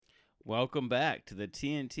Welcome back to the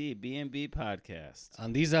TNT B&B podcast.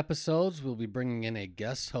 On these episodes, we'll be bringing in a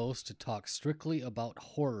guest host to talk strictly about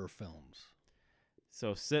horror films.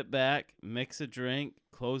 So sit back, mix a drink,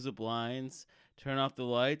 close the blinds, turn off the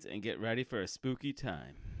lights, and get ready for a spooky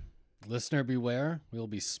time. Listener beware, we'll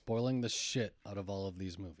be spoiling the shit out of all of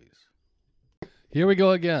these movies. Here we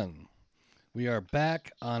go again. We are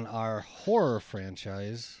back on our horror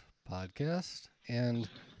franchise podcast, and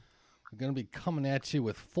we're going to be coming at you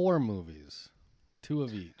with 4 movies, 2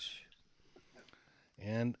 of each.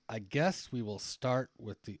 And I guess we will start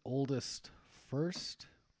with the oldest first.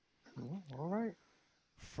 All right.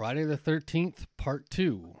 Friday the 13th, Part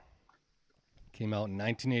 2. Came out in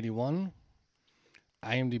 1981.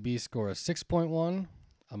 IMDb score of 6.1.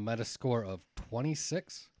 A Metascore of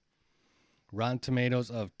 26. Rotten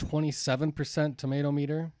Tomatoes of 27% tomato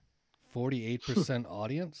meter. 48%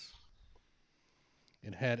 audience.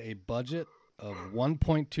 It had a budget of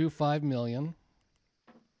 $1.25 million.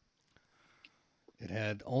 It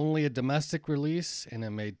had only a domestic release, and it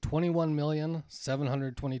made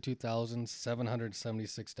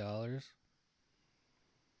 $21,722,776.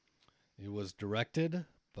 It was directed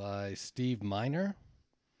by Steve Miner,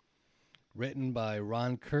 written by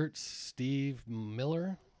Ron Kurtz,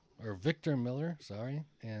 Victor Miller,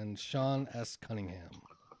 and Sean S. Cunningham.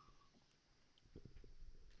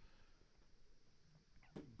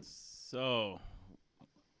 So,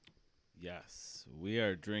 yes, we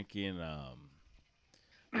are drinking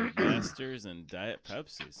Masters and Diet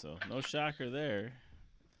Pepsi, so no shocker there.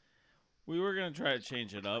 We were going to try to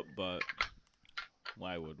change it up, but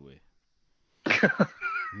why would we?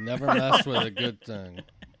 Never mess with a good thing.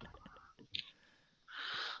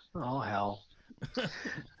 Oh, hell.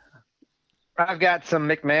 I've got some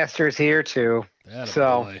McMasters here, too.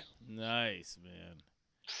 So, boy. Nice, man.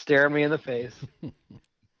 staring me in the face.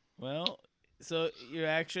 Well, so you're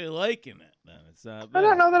actually liking it, then. It's not I bad.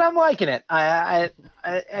 don't know that I'm liking it. I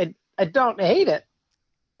don't hate it.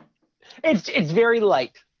 It's very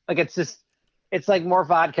light. Like it's like more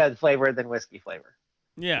vodka flavor than whiskey flavor.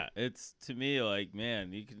 Yeah, it's to me like,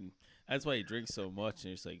 man, you can. That's why you drink so much, and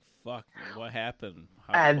you're just like, fuck, what happened?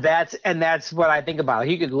 And that's what I think about.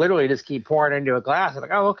 You could literally just keep pouring into a glass. I'm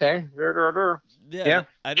like, oh, okay. Yeah.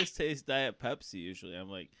 I just taste Diet Pepsi usually. I'm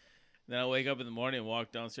like, then I wake up in the morning and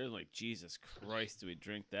walk downstairs. I'm like, Jesus Christ, did we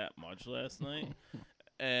drink that much last night?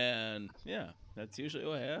 And yeah, that's usually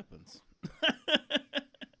what happens.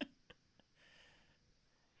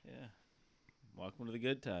 Yeah, welcome to the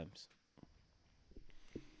good times.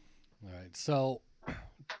 All right, so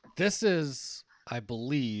this is, I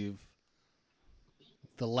believe,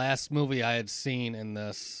 the last movie I had seen in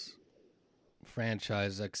this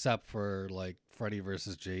franchise, except for like Freddy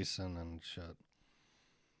vs. Jason and shit.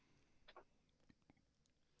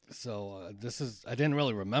 So I didn't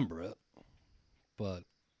really remember it, but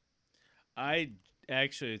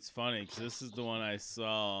It's funny because this is the one I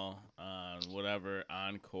saw on whatever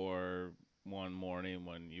Encore one morning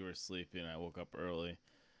when you were sleeping. I woke up early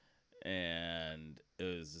and it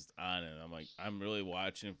was just on, and I'm like, I'm really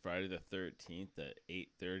watching Friday the 13th at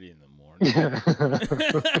 8:30 in the morning.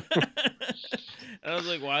 And I was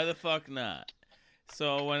like, why the fuck not?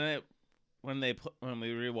 So when we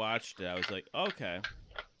rewatched it, I was like, okay,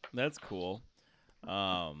 that's cool.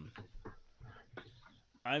 I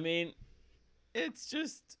mean, it's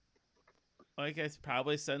just like I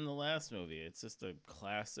probably said in the last movie. It's just a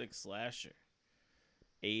classic slasher,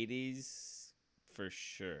 80s for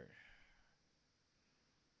sure.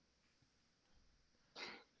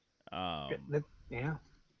 Yeah.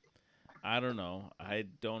 I don't know. I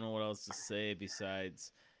don't know what else to say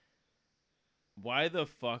besides why the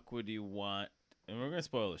fuck would you want, and we're going to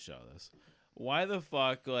spoil the show this. Why the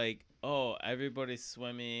fuck, like, oh, everybody's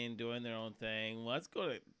swimming, doing their own thing. Let's go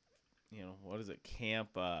to, what is it?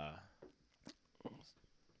 Camp, well,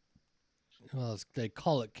 they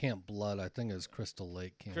call it Camp Blood. I think it's Crystal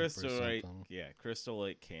Lake Camp or something. Crystal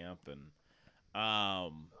Lake Camp. And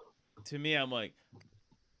to me, I'm like,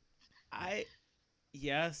 I'd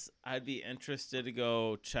be interested to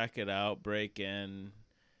go check it out, break in,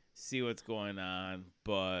 see what's going on,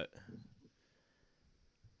 but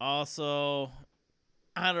also,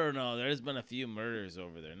 I don't know. There's been a few murders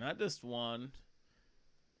over there. Not just one,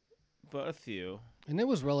 but a few. And it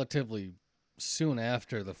was relatively soon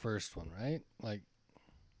after the first one, right? Like,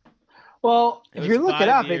 well, It if was you look it 5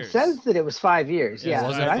 up, years. it says that it was 5 years. Yeah, Yeah,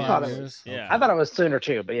 was but it I 5 thought years? Yeah. I thought it was sooner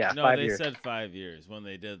too. But yeah, No, 5 they years. said 5 years when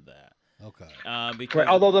they did that. Okay. Because Right,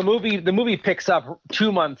 although the movie picks up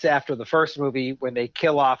 2 months after the first movie when they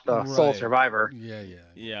kill off the sole Right. survivor.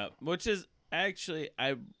 yeah, which is actually,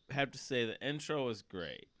 I have to say, the intro was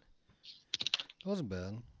great. It wasn't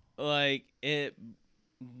bad. like it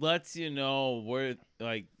lets you know where,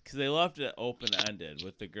 like, because they left it open ended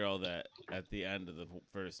with the girl that at the end of the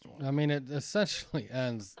first one. I mean, it essentially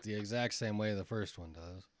ends the exact same way the first one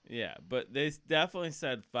does. Yeah, but they definitely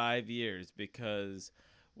said 5 years because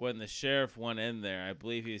when the sheriff went in there, I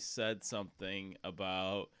believe he said something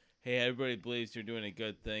about, hey, everybody believes you're doing a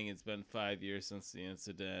good thing. It's been 5 years since the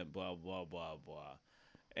incident, blah, blah, blah, blah.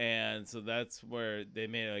 And so that's where they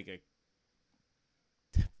made like a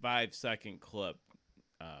 5-second clip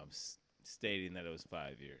stating that it was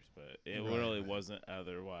 5 years, but it really wasn't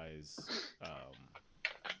otherwise.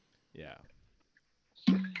 Yeah.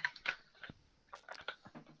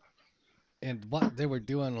 And what they were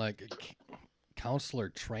doing, like counselor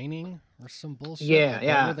training or some bullshit. Yeah, Like,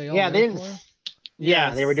 yeah, what were they all yeah. there They didn't. for?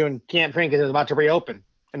 Yeah, they were doing camp training because it was about to reopen,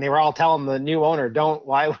 and they were all telling the new owner, "Don't.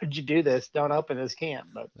 Why would you do this? Don't open this camp."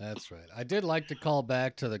 But That's right. I did like to call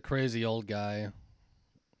back to the crazy old guy.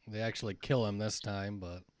 They actually kill him this time,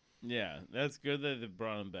 but Yeah, that's good that they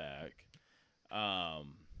brought him back. Yeah,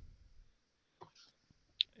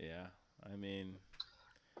 I mean,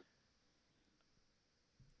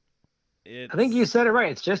 I think you said it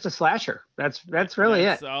right. It's just a slasher. That's really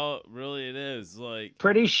that's it. all really it is. Like,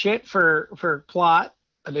 Pretty shit for plot.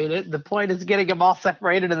 I mean, the point is getting them all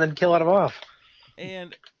separated and then killing them off.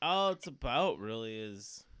 and all it's about really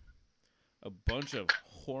is a bunch of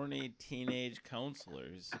horny teenage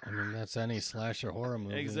counselors. I mean that's any slasher horror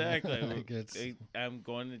movie. Exactly. Like, it's, I'm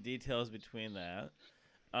going to details between that.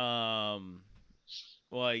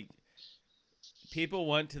 Like, people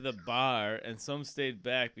went to the bar and some stayed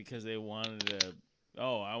back because they wanted to.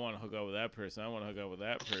 Oh, I want to hook up with that person. I want to hook up with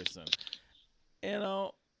that person. You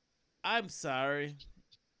know, I'm sorry,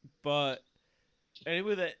 but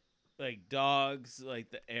anybody that like dogs, like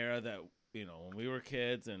the era that when we were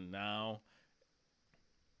kids and now,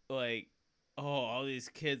 like, oh, all these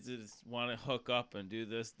kids just want to hook up and do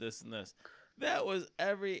this, this, and this. That was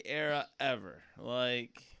every era ever.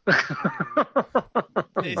 Like,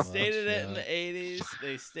 they stated it in the 80s.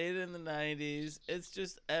 They stated it in the 90s. It's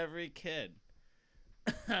just every kid.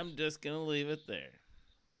 I'm just going to leave it there.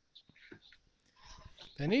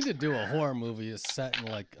 They need to do a horror movie set in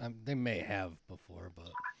like they may have before, but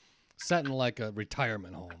set in like a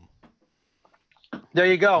retirement home. There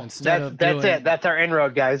you go. Instead That's it. That's our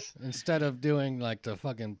inroad, guys. Instead of doing like the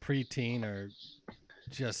fucking preteen or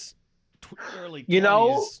just early 20s You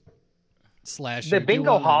know, slasher. the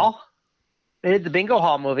Bingo Hall. They did the Bingo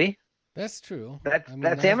Hall movie. That's true. That's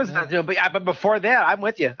Amazon too. But before that, I'm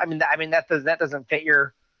with you. I mean that doesn't fit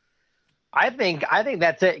your. I think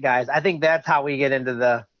that's it, guys. I think that's how we get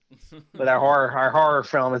into with our horror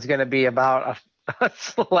film is going to be about a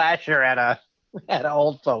slasher at an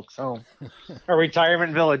old folks home, a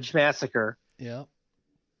retirement village massacre. Yeah,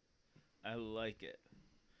 I like it.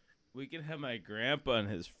 We can have my grandpa and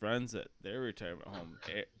his friends at their retirement home,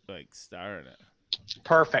 like, star in it.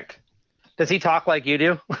 Perfect. Does he talk like you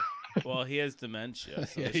do? Well, he has dementia.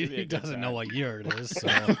 So yeah, it should be a he good doesn't time. know what year it is, so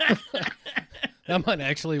that might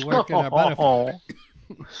actually work in our benefit.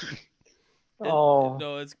 Oh,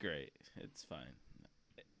 No, it's great. It's fine.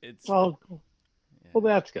 It's well,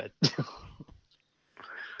 that's good.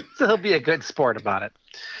 So he'll be a good sport about it.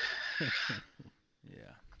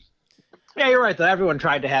 yeah. Yeah, you're right. Though everyone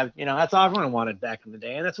tried to have, that's all everyone wanted back in the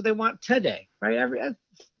day, and that's what they want today, right?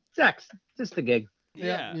 Sex, just a gig.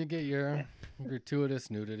 Yeah. You get your gratuitous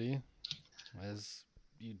nudity, as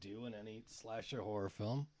you do in any slasher horror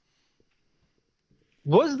film.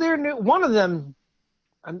 Was there one of them?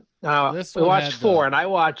 This we one watched had four, and I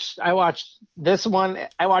watched this one.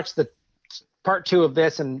 I watched the part 2 of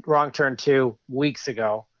this and Wrong Turn 2 weeks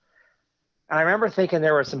ago, and I remember thinking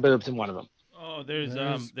there were some boobs in one of them. Oh,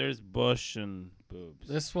 there's bush and boobs.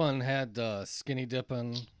 This one had skinny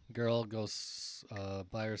dipping girl goes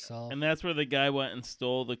by herself. And that's where the guy went and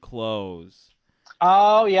stole the clothes.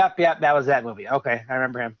 Oh, yep, that was that movie. Okay, I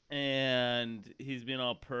remember him. And he's being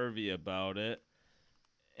all pervy about it.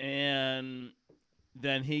 And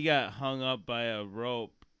then he got hung up by a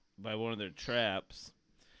rope by one of their traps.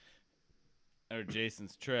 Or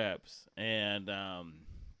Jason's traps. And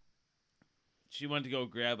she went to go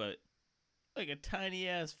grab a tiny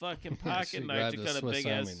ass fucking pocket knife to cut a Swiss big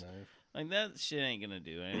Army ass. knife. Like, that shit ain't gonna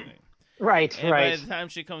do anything. Right. By the time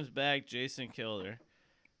she comes back, Jason killed her.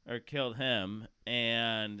 Or killed him.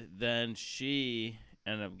 And then she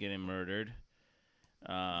ended up getting murdered.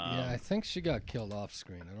 Yeah, I think she got killed off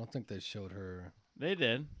screen. I don't think they showed her. They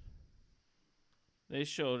did. They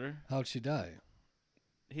showed her. How'd she die?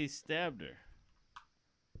 He stabbed her.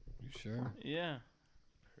 You sure? Yeah.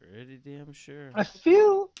 Pretty damn sure. I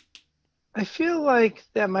feel like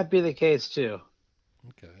that might be the case too.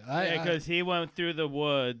 Okay. Because he went through the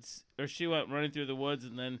woods, or she went running through the woods,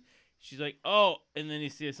 and then she's like, "Oh!" And then you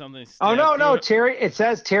see something. Oh no, stab through it. Terry. It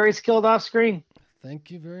says Terry's killed off screen.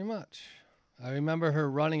 Thank you very much. I remember her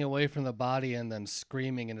running away from the body and then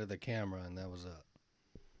screaming into the camera, and that was it.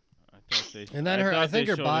 And then I think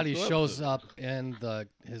her body shows up in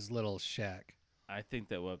his little shack. I think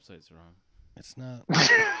that website's wrong. It's not.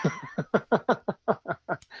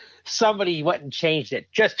 Somebody went and changed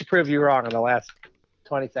it just to prove you wrong in the last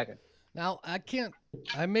 20 seconds. Now, I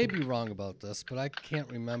may be wrong about this, but I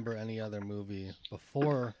can't remember any other movie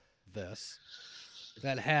before this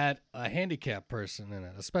that had a handicapped person in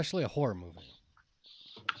it, especially a horror movie.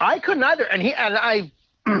 I couldn't either, and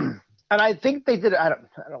I think they did. I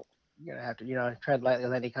don't. You're gonna have to, tread lightly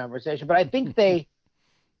with any conversation, but I think they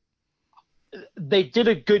did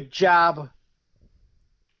a good job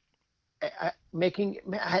making.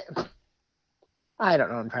 I don't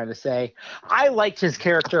know what I'm trying to say. I liked his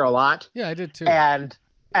character a lot. Yeah, I did too. And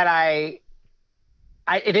it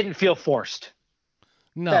didn't feel forced.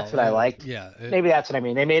 No, that's what I liked. Yeah, maybe that's what I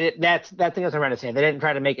mean. They made it. That's what I'm trying to say. They didn't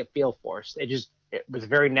try to make it feel forced. It was a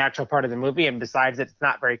very natural part of the movie, and besides, it's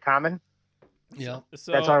not very common. Yeah,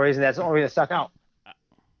 so that's the only reason. That's the only reason it stuck out.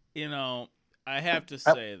 I have to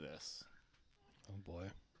say this. Oh boy,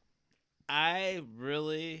 I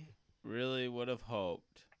really, really would have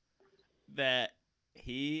hoped that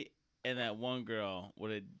he and that one girl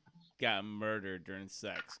would have gotten murdered during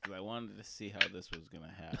sex, because I wanted to see how this was going to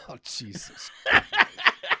happen. Oh, Jesus.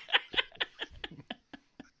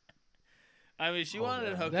 I mean, she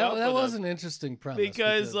wanted to hook up That with was him an interesting premise.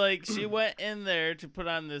 because she went in there to put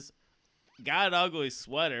on this god ugly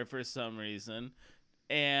sweater for some reason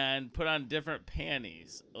and put on different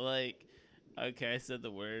panties. Like, okay, I said the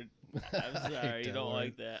word. I'm sorry, you don't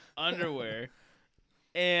like that. Underwear.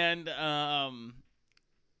 And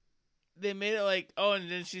they made it like, and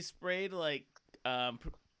then she sprayed like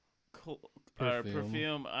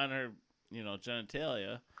perfume on her,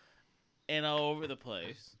 genitalia, and all over the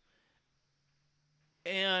place.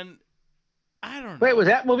 And I don't know. Wait, was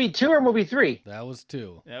that movie 2 or movie 3? That was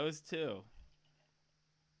 2. That was 2.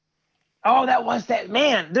 Oh, that was that.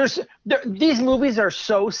 Man, these movies are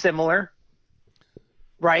so similar,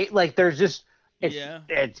 right? Like it's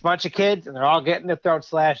a bunch of kids, and they're all getting their throats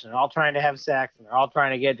slashed, and they're all trying to have sex, and they're all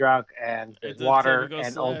trying to get drunk, and there's water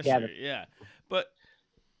and old cabin. Yeah, but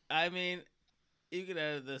I mean, you can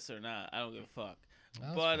edit this or not. I don't give a fuck.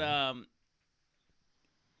 But fine.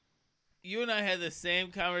 You and I had the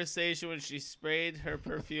same conversation when she sprayed her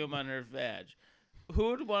perfume on her vag. Who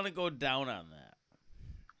would want to go down on that?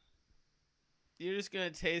 You're just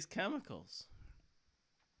gonna taste chemicals.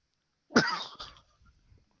 Am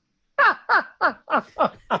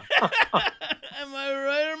I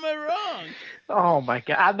right or am I wrong? Oh my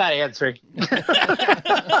God, I'm not answering.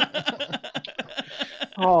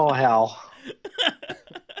 Oh hell.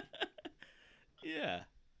 Yeah,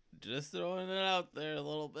 just throwing it out there a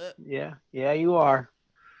little bit. Yeah, you are.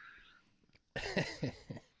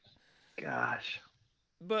 Gosh.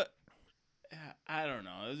 But I don't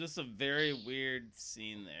know. It was just a very weird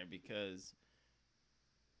scene there because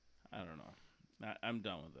I don't know. I'm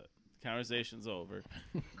done with it. Conversation's over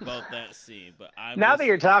about that scene. But that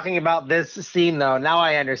you're talking about this scene, though, now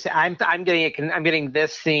I understand. I'm getting it. I'm getting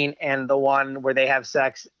this scene and the one where they have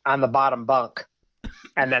sex on the bottom bunk,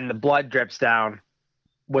 and then the blood drips down,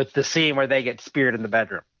 with the scene where they get speared in the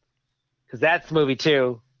bedroom, because that's movie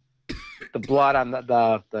 2. The blood on the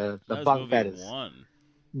bunk bed is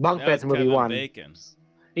bunk bed's movie Kevin 1. Bacon.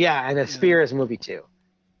 Yeah, and the spear is movie 2.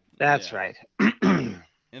 That's right.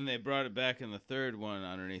 And they brought it back in the third one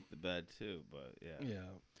underneath the bed too, but yeah.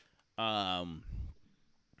 Yeah.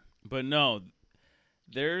 But no,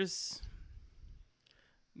 this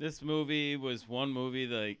movie was one movie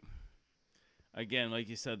like, again, like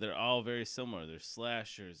you said, they're all very similar. They're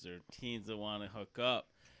slashers, they're teens that want to hook up.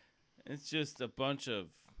 It's just a bunch of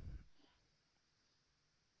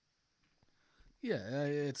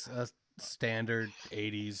it's a standard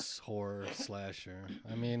 80s horror slasher.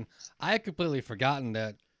 I mean, I had completely forgotten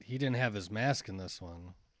that he didn't have his mask in this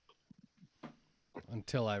one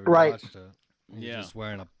until I rewatched it. He was just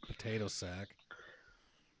wearing a potato sack.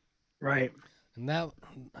 Right. And the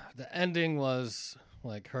ending was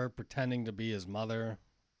like her pretending to be his mother.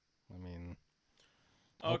 I mean,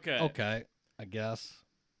 okay, I guess.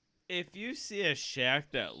 If you see a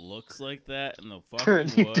shack that looks like that in the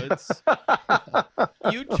fucking woods,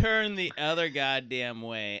 you turn the other goddamn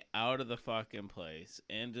way out of the fucking place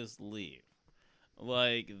and just leave.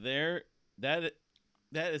 Like, that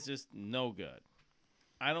is just no good.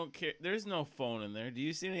 I don't care. There's no phone in there. Do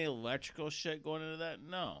you see any electrical shit going into that?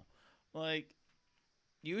 No. Like,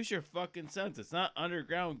 use your fucking sense. It's not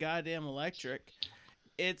underground goddamn electric.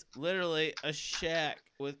 It's literally a shack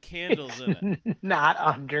with candles in it. Not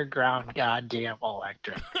underground goddamn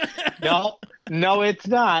electric. No, it's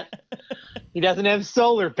not. He doesn't have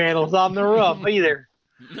solar panels on the roof either.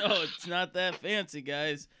 No, it's not that fancy,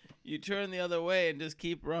 guys. You turn the other way and just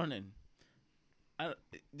keep running.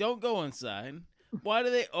 Don't go inside. Why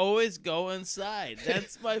do they always go inside?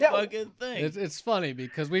 That's my fucking thing. It's funny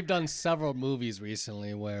because we've done several movies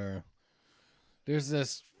recently where there's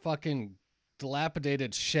this fucking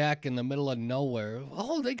dilapidated shack in the middle of nowhere.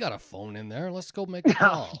 Oh, they got a phone in there. Let's go make a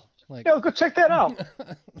call. Like, Yo, go check that out.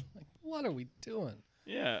 like, what are we doing?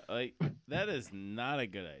 Yeah, like, that is not a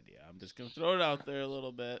good idea. I'm just going to throw it out there a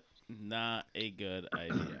little bit. Not a good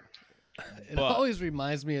idea. It always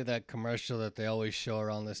reminds me of that commercial that they always show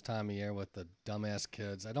around this time of year with the dumbass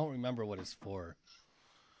kids. I don't remember what it's for.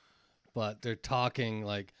 But they're talking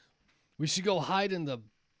like, we should go hide in the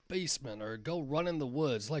basement or go run in the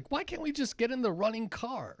woods. Like, why can't we just get in the running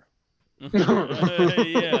car?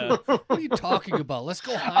 Yeah. What are you talking about? Let's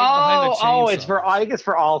go hide behind the chainsaw. It's for, I think it's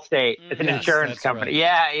for Allstate. It's an Yes, insurance that's company.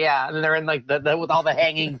 right. Yeah. And they're in like the with all the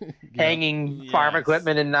hanging farm Yes.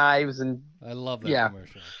 equipment and knives and I love that Yeah.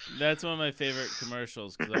 commercial. That's one of my favorite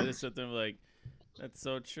commercials because I just sit there and be like, that's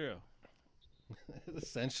so true.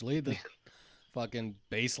 Essentially the fucking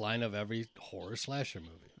baseline of every horror slasher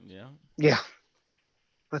movie. Yeah.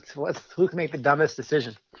 who can make the dumbest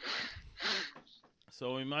decision?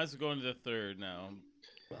 So we might as well go into the third now.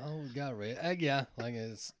 Well, we got yeah, like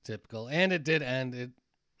it's typical. And it did end. It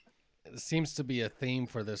seems to be a theme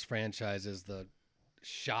for this franchise is the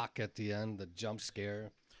shock at the end, the jump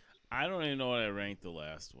scare. I don't even know what I ranked the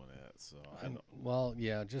last one at, so I don't. Well,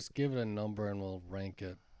 yeah, just give it a number and we'll rank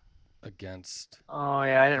it against Oh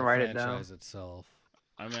yeah, I didn't the write it down. franchise itself.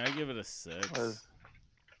 I mean, I give it a 6.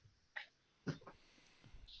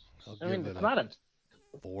 I'll I mean, give it's it not a a.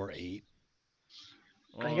 4.8.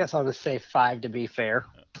 I Well, guess I'll just say 5 to be fair.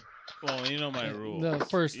 Well, you know my rules. The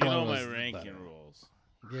first you know one my was ranking better. rules.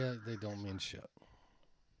 Yeah, they don't mean shit.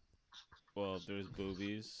 Well, if there's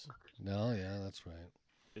boobies, No, yeah, that's right.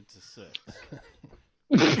 it's a 6.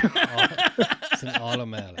 It's an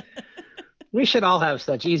automatic. We should all have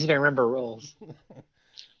such easy to remember rules.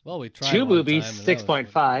 Well, we tried 2 one boobies, time and that was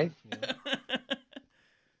 6.5. good. Yeah.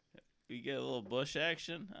 We get a little bush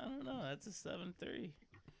action. I don't know. That's a 7.3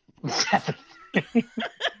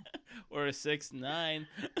 or a 6.9.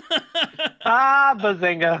 Ah,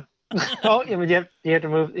 bazinga! Oh, you have to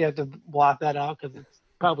move. You have to block that out because it's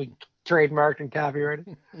probably trademarked and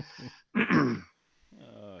copyrighted.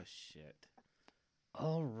 Oh shit.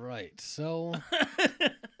 All right, so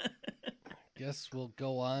guess we'll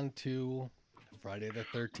go on to Friday the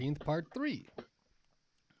 13th, Part 3.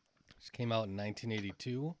 This came out in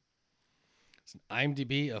 1982. It's an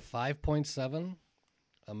IMDb of 5.7,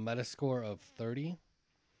 a Metascore of 30,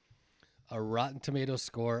 a Rotten Tomato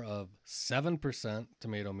score of 7%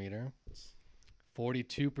 tomato meter,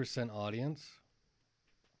 42% audience.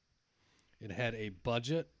 It had a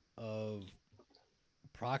budget of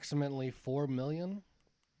approximately $4 million.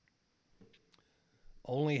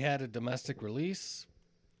 Only had a domestic release,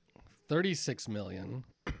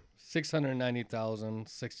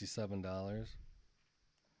 $36,690,067.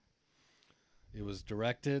 It was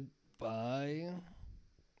directed by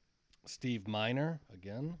Steve Miner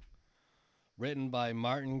again. Written by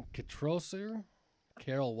Martin Kitrosser,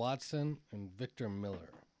 Carol Watson, and Victor Miller.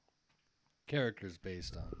 Characters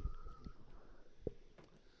based on.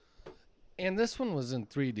 And this one was in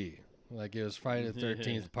 3D. Like it was Friday the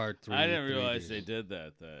 13th, Part 3. I didn't realize 3D. they did that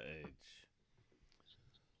at that age.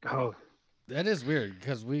 Oh, That is weird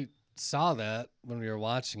because we saw that when we were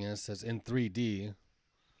watching it. It says in 3D.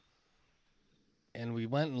 And we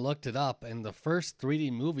went and looked it up, and the first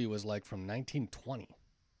 3D movie was like from 1920.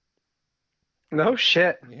 no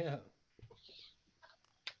shit. Yeah.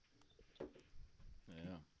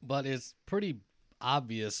 Yeah. But it's pretty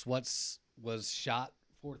obvious was shot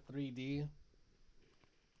for 3D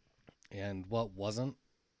and what wasn't.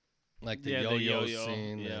 Like the Yeah, the yo-yo yo-yo,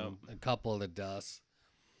 scene yeah. and a couple of the deaths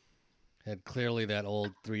had clearly that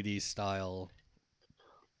old 3D style.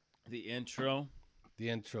 The intro. The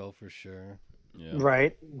intro for sure. Yeah.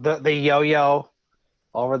 Right. The yo-yo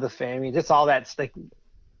over the family. Just all that like.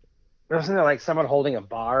 Wasn't there like someone holding a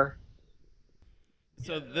bar?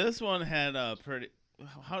 So this one had a pretty.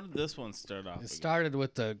 How did this one start off? It again? started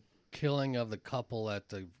with the killing of the couple at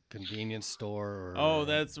the convenience store. Or, Oh,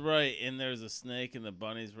 that's right. And there's a snake and the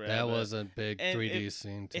bunny's rabbit. that was a big And 3D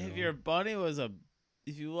scene too. If your bunny was if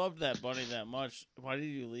you loved that bunny that much, why did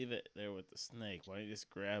you leave it there with the snake? Why don't you just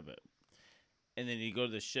grab it? And then you go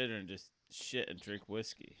to the shitter and just shit and drink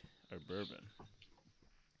whiskey or bourbon.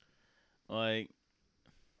 Like,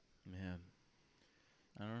 man,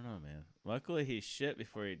 I don't know, man. Luckily, he shit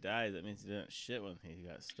before he died. That means he didn't shit when he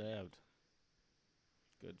got stabbed.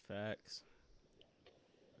 Good facts.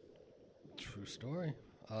 True story.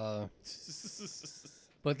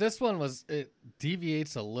 But this one it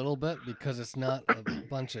deviates a little bit because it's not a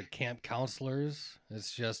bunch of camp counselors.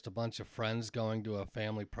 It's just a bunch of friends going to a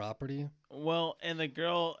family property. Well, and the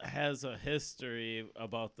girl has a history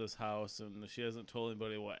about this house, and she hasn't told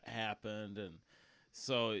anybody what happened, and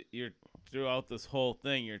so you're throughout this whole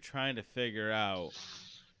thing, you're trying to figure out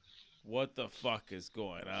what the fuck is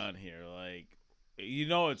going on here. Like, you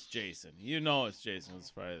know it's Jason. You know it's Jason.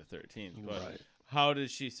 It's Friday the 13th. But Right. how did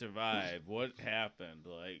she survive? What happened?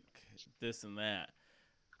 Like, this and that.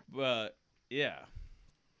 But, yeah.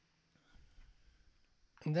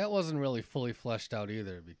 And that wasn't really fully fleshed out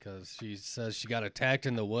either because she says she got attacked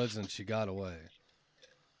in the woods and she got away.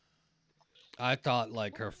 I thought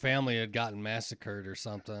like her family had gotten massacred or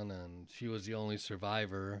something and she was the only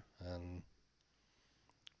survivor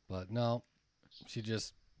but no, she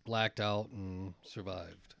just blacked out and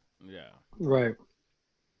survived. Yeah. Right.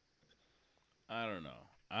 I don't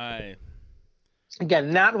know.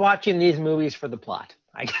 Again, not watching these movies for the plot.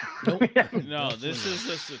 Nope. No, this is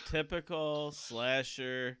just a typical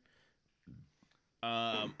slasher.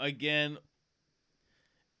 Again,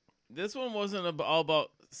 this one wasn't all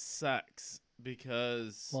about sex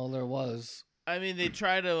because, Well, there was. I mean, they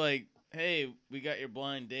try to like, hey, we got your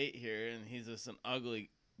blind date here, and he's just an ugly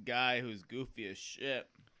guy who's goofy as shit.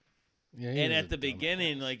 Yeah, he And was at a the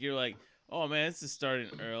beginning, dumbass. like, you're like, oh man, this is starting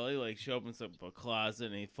early. Like, she opens up a closet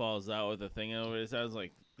and he falls out with a thing over his head. I was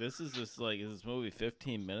like, this is just like, is this movie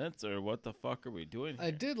 15 minutes or what the fuck are we doing here?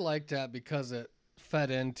 I did like that because it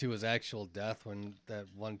fed into his actual death when that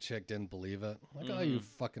one chick didn't believe it. Like, oh, you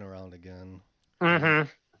fucking around again. Mm-hmm.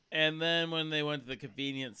 And then when they went to the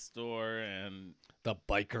convenience store and The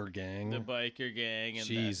biker gang. the biker gang and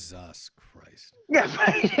Jesus Christ. Yeah,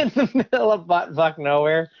 right in the middle of butt fuck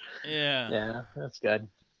nowhere. yeah. Yeah, that's good.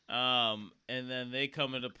 And then they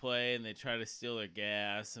come into play and they try to steal their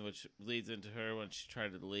gas, which leads into her when she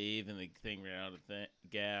tried to leave and the thing ran out of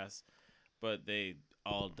gas, but they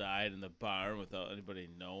all died in the barn without anybody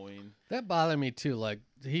knowing. That bothered me too. Like,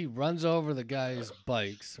 he runs over the guy's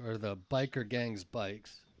bikes or the biker gang's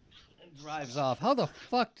bikes and drives off. How the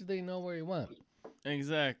fuck did they know where he went?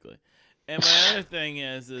 Exactly. And my other thing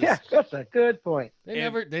is Yeah, that's a good point.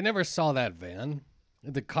 They never saw that van.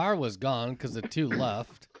 The car was gone because the two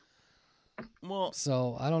left. well,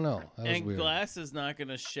 So I don't know. That was and weird. glass is not going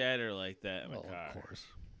to shatter like that in a Well, car. of course.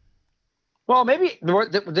 Well, maybe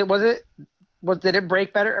did it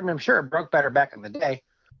break better? I mean, I'm sure it broke better back in the day.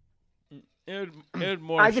 It would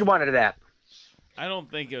more. I could wanted that. I don't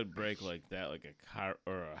think it would break like that, like a car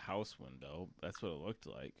or a house window. That's what it looked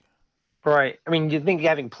like. Right. I mean, you'd think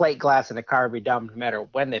having plate glass in a car would be dumb no matter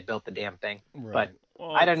when they built the damn thing. Right.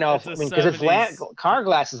 Well, I don't know. it's a Because 70s car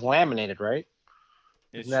glass is laminated, right?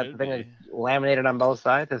 It Isn't that should the thing be. that's laminated on both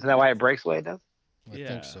sides? Isn't that why it breaks the way it does? I Yeah.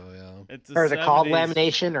 think so, yeah. It's a Or is it called 70s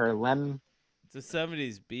lamination or lem? It's a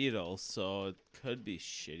 70s Beetle, so it could be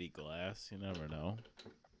shitty glass. You never know.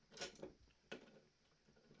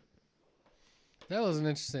 That was an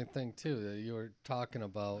interesting thing, too, that you were talking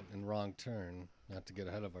about in Wrong Turn. Not to get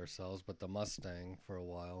ahead of ourselves, but the Mustang for a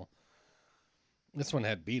while. This one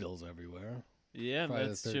had beetles everywhere. Yeah, Friday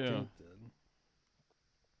that's the true. 13th did.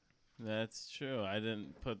 That's true. I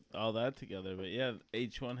didn't put all that together, but yeah,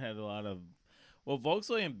 each one had a lot of. Well,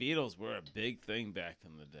 Volkswagen Beetles were a big thing back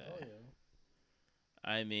in the day. Oh, yeah.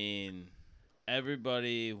 I mean,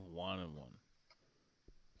 everybody wanted one.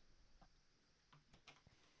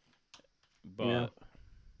 But Yeah.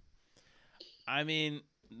 I mean,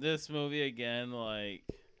 this movie again, like,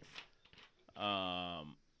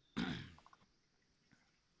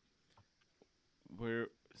 we're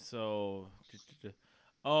so.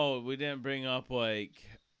 Oh, we didn't bring up like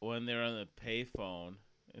when they're on the payphone.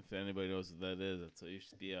 If anybody knows what that is, it's used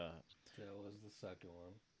to be a. That was the second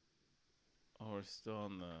one. Oh, we're still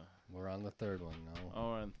on the. We're on the third one now. Oh,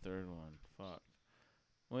 we're on the third one. Fuck.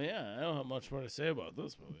 Well, yeah, I don't have much more to say about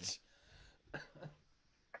this movie.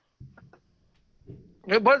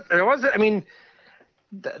 There was. I mean,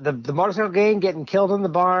 the motorcycle gang getting killed in the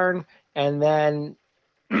barn, and then,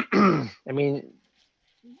 I mean,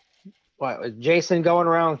 what was Jason going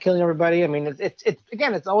around killing everybody? I mean, it's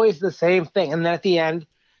again, it's always the same thing. And then at the end,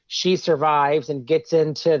 she survives and gets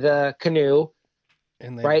into the canoe.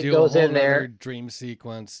 And they Right, do goes a whole in there. nother dream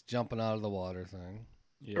sequence, jumping out of the water thing.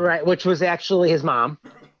 Yeah. Right, which was actually his mom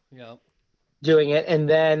Yep. doing it, and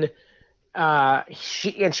then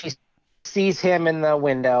she sees him in the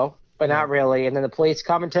window, but not really, and then the police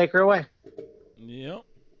come and take her away. Yep.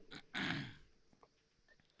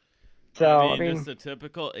 So I mean, just a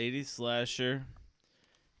typical 80s slasher.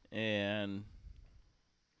 And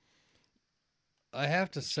I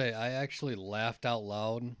have to say, I actually laughed out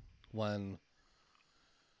loud when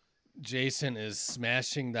Jason is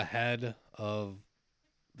smashing the head of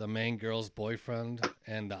the main girl's boyfriend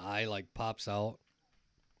and the eye like pops out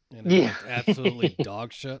and it looked absolutely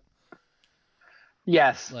dog shit.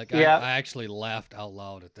 Yes. Like yeah. I actually laughed out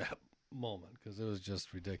loud at that moment because it was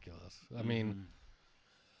just ridiculous. I mean,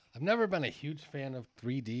 I've never been a huge fan of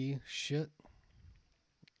 3D shit,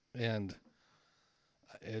 and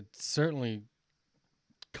it certainly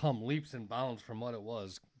come leaps and bounds from what it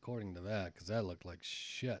was according to that, because that looked like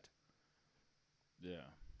shit. Yeah.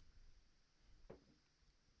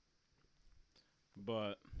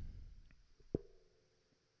 But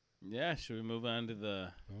yeah, should we move on to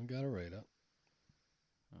the? We gotta rate it.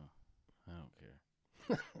 Oh, I don't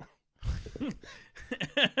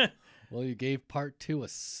care. Well, you gave part 2 a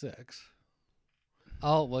 6.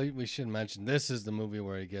 Oh, well, we should mention this is the movie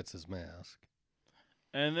where he gets his mask.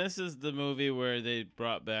 And this is the movie where they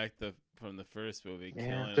brought back from the first movie.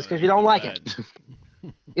 Just because you don't like bed.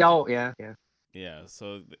 it. Oh, yeah. Yeah,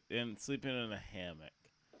 so and sleeping in a hammock.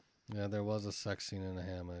 Yeah, there was a sex scene in a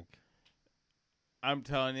hammock. I'm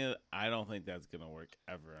telling you, I don't think that's going to work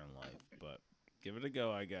ever in life, but give it a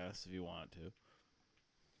go, I guess, if you want to.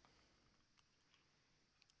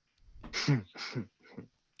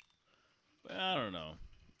 But I don't know.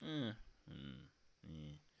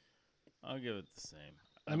 I'll give it the same.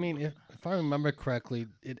 I mean, if I remember correctly,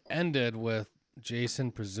 it ended with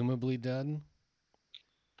Jason presumably dead.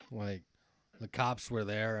 Like, the cops were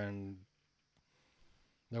there and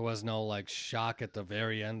there was no, like, shock at the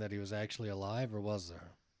very end that he was actually alive, or was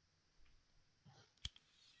there?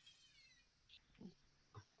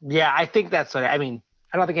 Yeah, I think that's what I mean.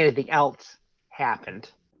 I don't think anything else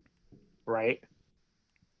happened, right?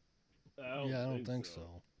 I don't think so.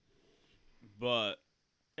 But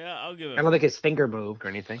yeah, I'll give it. I don't think his finger moved or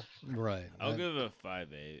anything. Right. I'll give it a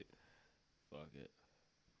 5.8. Fuck it.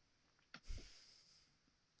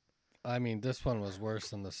 I mean, this one was worse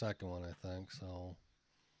than the second one, I think, so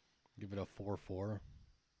give it a 4.4.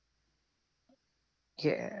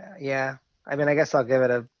 Yeah. I mean, I guess I'll give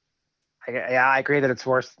it a. I agree that it's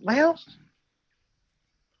worse. Well,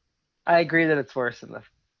 I agree that it's worse than the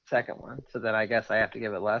second one, so then I guess I have to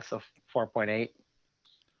give it less, so 4.8.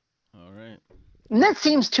 All right. And that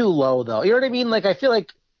seems too low, though. You know what I mean? Like, I feel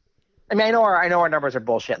like, I mean, I know our numbers are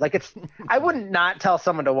bullshit. Like, it's, I wouldn't not tell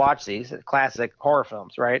someone to watch these classic horror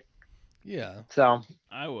films, right? Yeah. So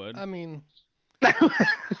I would. I mean, like,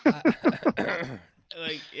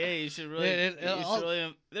 yeah, you should really.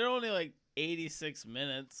 They're only like 86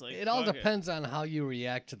 minutes. Like, it all depends on how you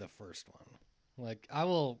react to the first one. Like, I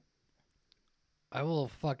will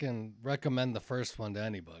fucking recommend the first one to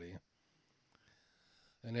anybody.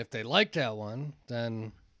 And if they like that one,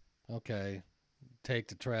 then okay, take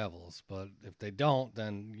the Travels. But if they don't,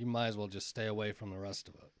 then you might as well just stay away from the rest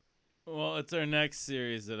of it. Well, it's our next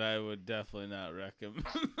series that I would definitely not recommend.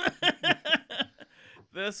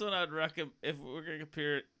 This one I'd recommend. If we're gonna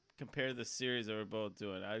compare the series that we're both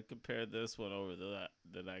doing, I'd compare this one over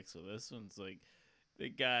the next one. This one's like the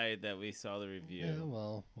guy that we saw the review. Yeah,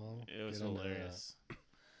 well, it was hilarious.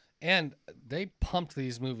 And they pumped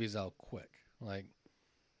these movies out quick. Like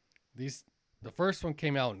the first one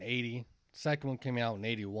came out in 80, second one came out in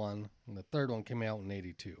 81, and the third one came out in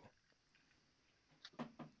 82.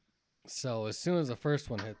 So as soon as the first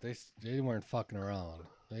one hit, they weren't fucking around.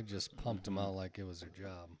 They just pumped them out like it was their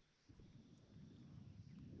job.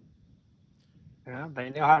 yeah, they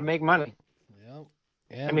know how to make money. Yep.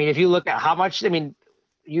 I mean, if you look at how much, I mean,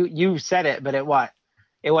 you said it, but it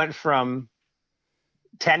went from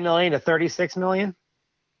 10 million to 36 million.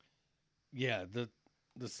 Yeah, the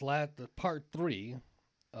part 3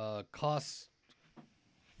 cost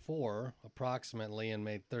 4 approximately and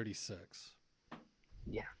made 36.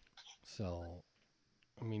 Yeah. So,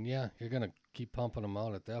 I mean, yeah, you're gonna keep pumping them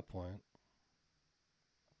out at that point.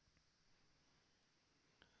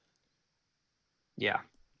 Yeah.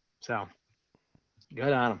 So,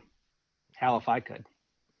 good on them. Hell, if I could.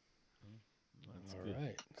 All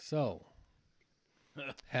right. So,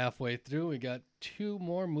 halfway through, we got 2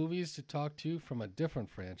 more movies to talk to from a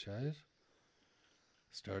different franchise.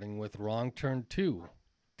 Starting with Wrong Turn 2,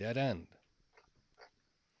 Dead End.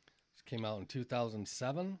 This came out in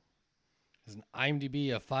 2007. There's an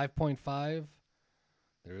IMDb of 5.5.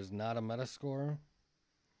 There is not a Metascore.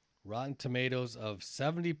 Rotten Tomatoes of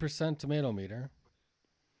 70% tomato meter.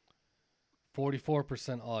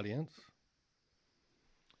 44% audience.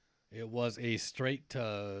 It was a straight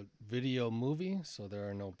to video movie, so there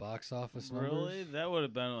are no box office numbers. Really? That would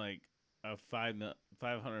have been like a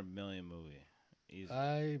 500 million movie. Easy.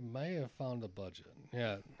 I may have found a budget.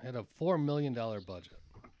 Yeah, it had a $4 million budget.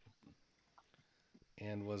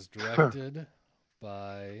 And was directed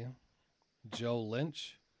by Joe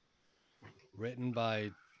Lynch. Written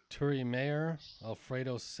by Turi Mayer,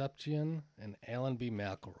 Alfredo Septian, and Alan B.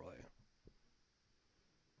 McElroy.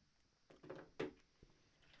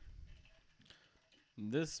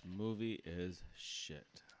 This movie is shit.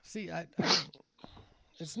 See,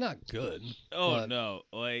 it's not good. Oh but no!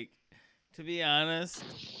 Like, to be honest,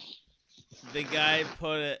 the guy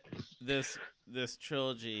put this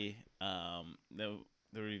trilogy, the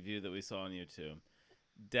review that we saw on YouTube,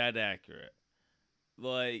 dead accurate.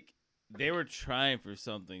 Like, they were trying for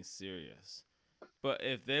something serious, but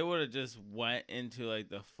if they would have just went into like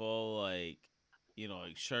the full like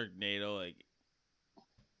Sharknado, like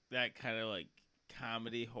that kind of like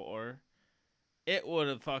comedy horror, it would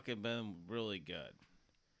have fucking been really good.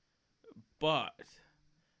 But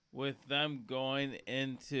with them going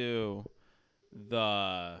into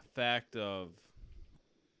the fact of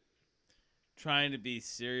trying to be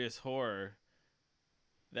serious horror,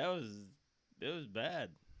 it was bad.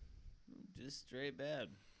 Just straight bad.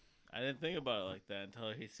 I didn't think about it like that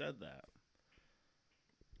until he said that.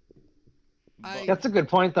 That's a good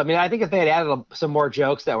point, though. I mean, I think if they had added some more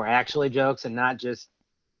jokes that were actually jokes and not just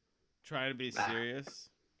trying to be serious.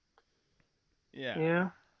 Yeah. Yeah.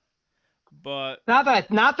 But not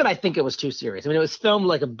that I think it was too serious. I mean, it was filmed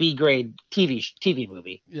like a B grade TV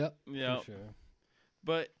movie. Yep. Yeah. For sure.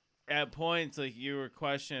 But at points, like, you were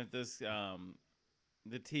questioning if this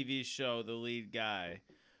the TV show, the lead guy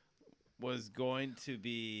was going to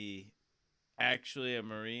be actually a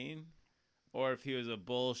Marine, or if he was a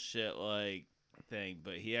bullshit like thing,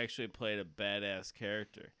 but he actually played a badass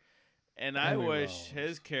character. And I wish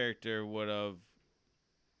his character would have,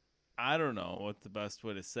 I don't know what the best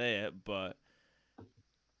way to say it, but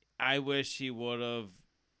I wish he would have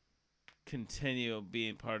continued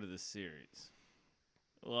being part of the series.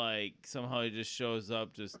 Like, somehow he just shows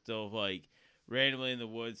up just still like randomly in the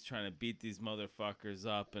woods trying to beat these motherfuckers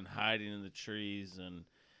up and hiding in the trees, and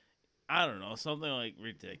I don't know, something like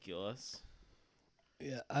ridiculous.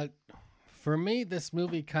 Yeah, for me, this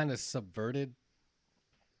movie kind of subverted,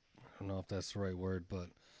 I don't know if that's the right word, but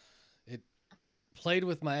it played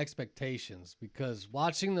with my expectations, because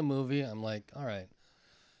watching the movie, I'm like, all right,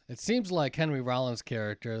 it seems like Henry Rollins'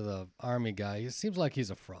 character, the army guy, it seems like he's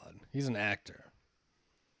a fraud. He's an actor,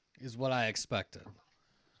 is what I expected.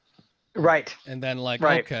 Right. And then, like,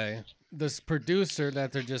 right. Okay, this producer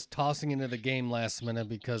that they're just tossing into the game last minute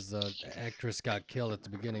because the actress got killed at the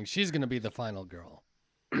beginning, she's going to be the final girl.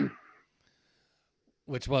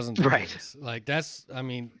 Which wasn't the case. Like, that's, I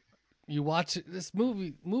mean, you watch this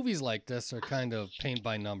movies like this are kind of paint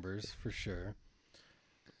by numbers for sure.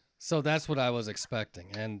 So that's what I was expecting,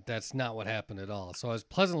 and that's not what happened at all. So I was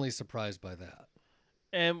pleasantly surprised by that.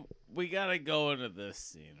 And we got to go into this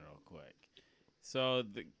scene real quick. So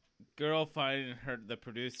the girl finding the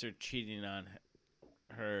producer cheating on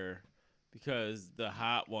her because the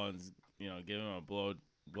hot one's, giving him a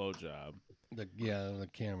blowjob. The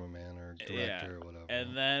cameraman or director or whatever.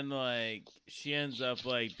 And then, like, she ends up,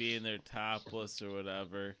 like, being there topless or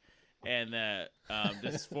whatever. And that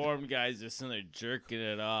disformed guy's just in there jerking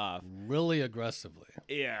it off. Really aggressively.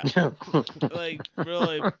 Yeah. Like,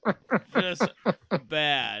 really just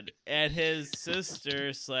bad. And his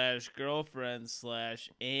sister / girlfriend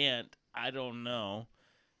 / aunt, I don't know,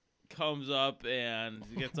 comes up and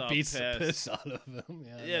gets all beats pissed. The piss out of him.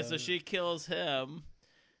 Yeah, so she kills him.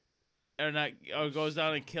 Or goes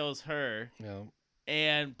down and kills her. Yeah.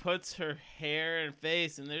 And puts her hair and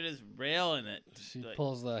face, and they're just railing it. She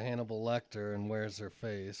pulls the Hannibal Lecter and wears her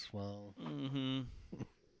face. Well. Mm-hmm.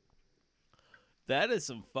 That is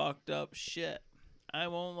some fucked up shit. I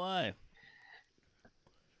won't lie.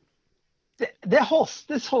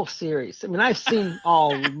 This whole series. I mean, I've seen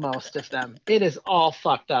most of them. It is all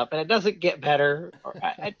fucked up, and it doesn't get better.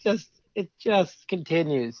 It just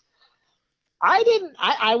continues.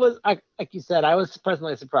 I was like you said, I was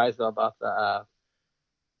pleasantly surprised though about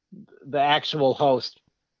the actual host,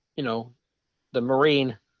 the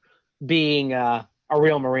Marine being a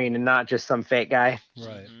real Marine and not just some fake guy.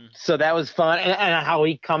 Right. Mm-hmm. So that was fun, and how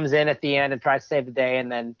he comes in at the end and tries to save the day,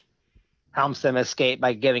 and then helps him escape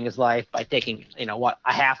by giving his life by taking a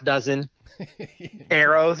half dozen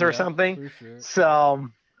arrows or something. For sure. So,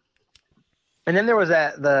 and then there was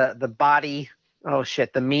the body. Oh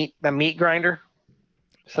shit! The meat grinder.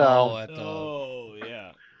 So.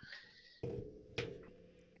 Yeah.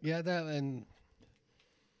 Yeah, that, and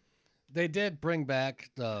They did bring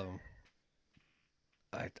back the.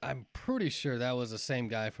 I'm pretty sure that was the same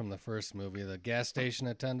guy from the first movie, the gas station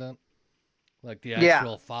attendant, like the Yeah.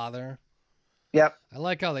 actual father. Yep. I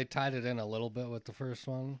like how they tied it in a little bit with the first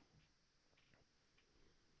one.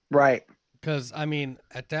 Right. Because, I mean,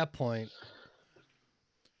 at that point,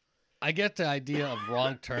 I get the idea of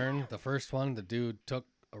wrong turn. The first one, the dude took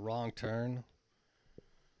a wrong turn.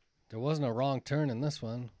 There wasn't a wrong turn in this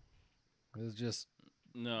one. It was just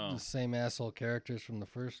No. the same asshole characters from the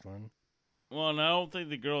first one. Well, and I don't think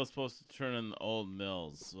the girl was supposed to turn in the old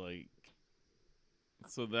mills. Like,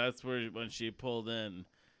 so that's where when she pulled in,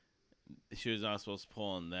 she was not supposed to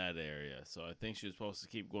pull in that area. So I think she was supposed to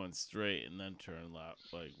keep going straight and then turn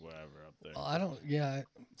left, like whatever up there. I don't, yeah.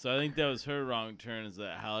 So I think that was her wrong turn. Is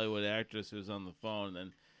that Hollywood actress who was on the phone,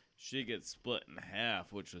 and she gets split in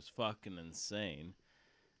half, which was fucking insane.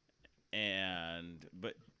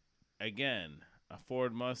 But again, a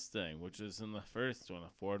Ford Mustang, which is in the first one, a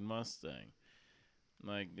Ford Mustang.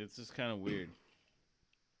 Like, it's just kind of weird.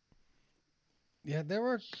 Yeah, there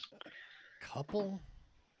were a couple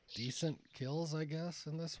decent kills, I guess,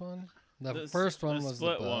 in this one. The first one was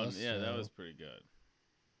split the best. one. Yeah, that was pretty good.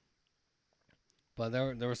 But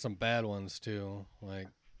there were some bad ones too, like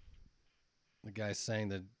the guy saying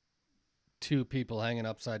that 2 people hanging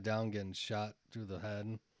upside down getting shot through the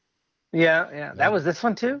head. Yeah. That was this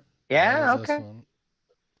one too. Yeah. Okay.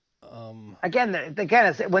 Again,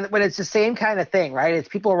 it's when it's the same kind of thing, right? It's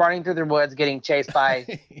people running through the woods, getting chased by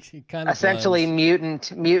essentially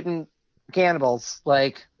mutant cannibals.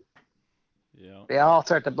 Like, yeah, they all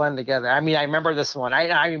start to blend together. I mean, I remember this one.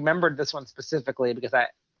 I remembered this one specifically because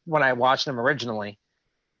when I watched them originally,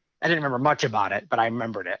 I didn't remember much about it, but I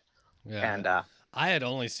remembered it. Yeah. And I had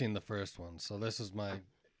only seen the first one, so this is my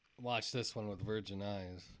watch this one with virgin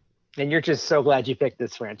eyes. And you're just so glad you picked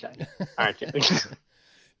this franchise, aren't you?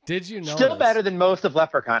 Did you know? Still better than most of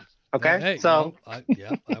Leprechaun. Okay, hey, so I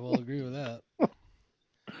will agree with that.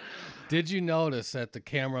 Did you notice that the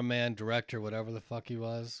cameraman, director, whatever the fuck he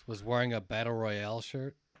was wearing a Battle Royale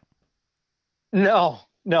shirt? No,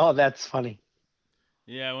 that's funny.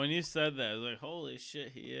 Yeah, when you said that, I was like, holy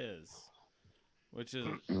shit, he is. Which is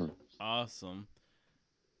awesome.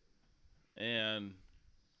 And,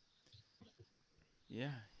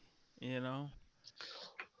 yeah,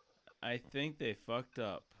 I think they fucked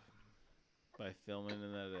up by filming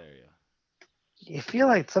in that area. You feel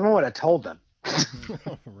like someone would have told them.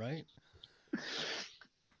 Right?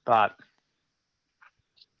 But,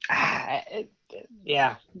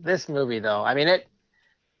 yeah, this movie, though, I mean,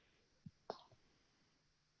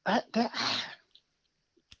 I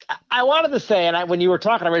wanted to say, and when you were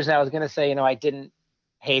talking originally, I was going to say, I didn't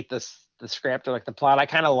hate the script or like the plot. I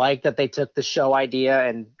kind of liked that they took the show idea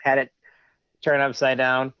and had it turn upside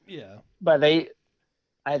down. Yeah. But I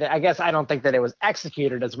guess I don't think that it was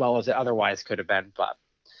executed as well as it otherwise could have been. But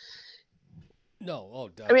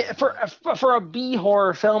no, definitely. I mean, for a B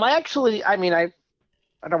horror film, I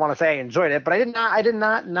don't want to say I enjoyed it, but I did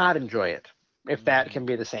not enjoy it. If that can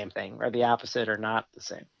be the same thing or the opposite or not the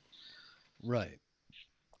same. Right.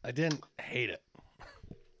 I didn't hate it.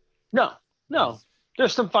 No.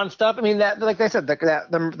 There's some fun stuff. I mean, that, like I said,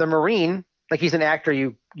 the Marine, like, he's an actor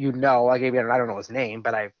I don't know his name,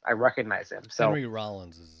 but I recognize him. So Henry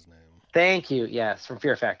Rollins is his name. Thank you. Yes, from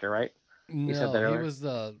Fear Factor, right?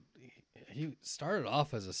 No, he started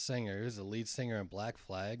off as a singer. He was the lead singer in Black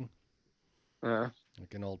Flag,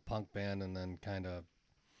 like an old punk band, and then kind of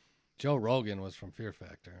Joe Rogan was from Fear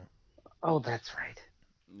Factor. Oh, that's right.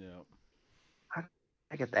 Yeah. How did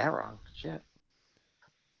I get that wrong? Shit.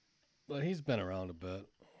 But he's been around a bit.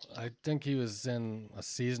 I think he was in a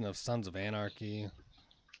season of Sons of Anarchy.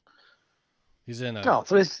 He's in a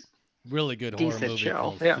really good horror movie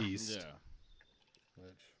called Feast. Yeah.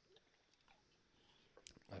 Which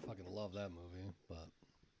I fucking love that movie, but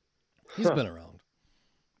he's been around.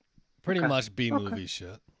 Pretty much B-movie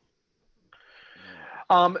shit.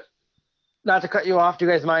 Not to cut you off, do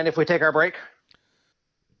you guys mind if we take our break?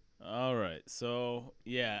 All right. So,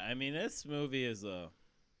 yeah, I mean, this movie is a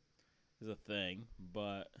thing,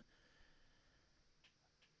 but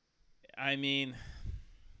I mean,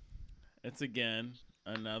 it's again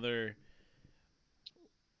another.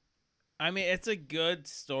 I mean, it's a good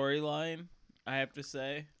storyline, I have to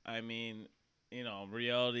say. I mean,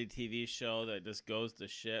 reality TV show that just goes to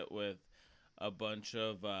shit with a bunch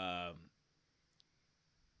of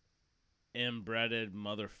inbred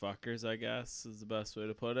motherfuckers, I guess is the best way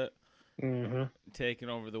to put it. Mm-hmm. Taking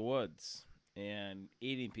over the woods and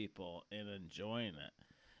eating people and enjoying it.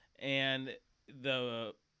 And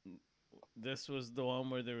this was the one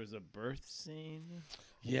where there was a birth scene.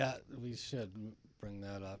 Yeah, we should bring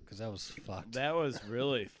that up because that was fucked. That was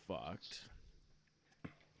really fucked.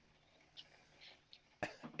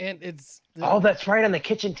 And it's Oh, that's right, on the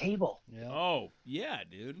kitchen table. yeah. Oh, yeah,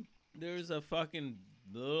 dude. There's a fucking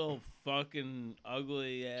little fucking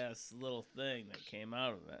ugly ass little thing that came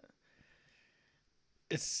out of that.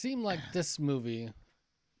 It seemed like this movie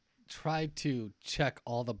tried to check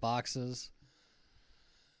all the boxes.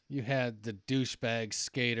 You had the douchebag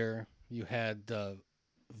skater. You had the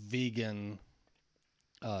vegan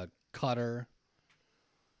cutter.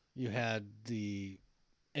 You had the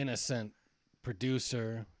innocent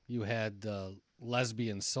producer. You had the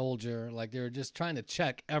lesbian soldier. Like, they were just trying to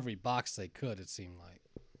check every box they could, it seemed like.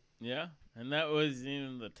 Yeah, and that was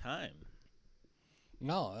even the time.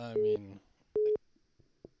 No, I mean,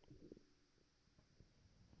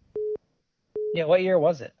 Yeah, what year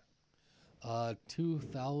was it?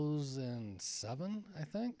 2007, I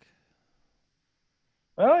think.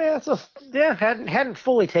 Oh yeah, so yeah, hadn't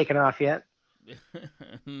fully taken off yet.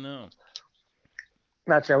 No.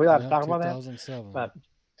 Not sure. We allowed to Yeah, talk about that. 2007. But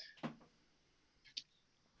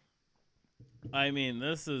I mean,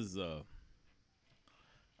 this is I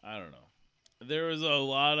don't know. There was a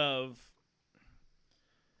lot of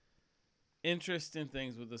interesting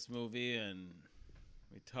things with this movie, and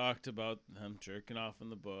we talked about them jerking off in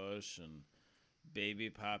the bush and baby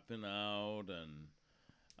popping out, and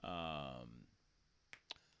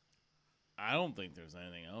I don't think there's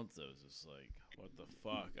anything else that was just like, what the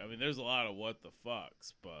fuck? I mean, there's a lot of what the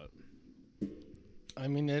fucks, but I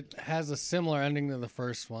mean, it has a similar ending to the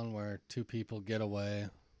first one where two people get away.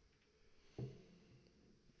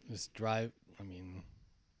 Just driving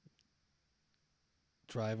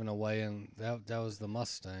away, and that was the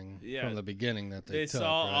Mustang from the beginning that they took.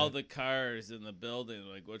 saw right? all the cars in the building,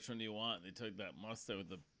 like, which one do you want? They took that Mustang with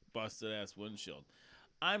the busted ass windshield.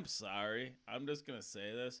 I'm sorry, I'm just gonna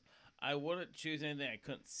say this. I wouldn't choose anything I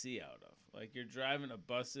couldn't see out of. Like, you're driving a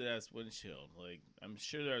busted ass windshield. Like, I'm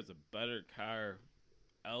sure there's a better car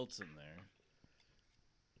else in there.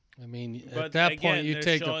 I mean, But at that again, point, you they're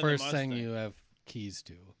take the showing the first thing Mustang. you have keys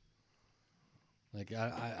to. Like,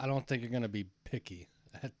 I don't think you're gonna be picky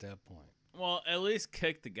at that point. Well, at least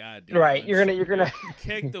kick the goddamn right, you're windshield. gonna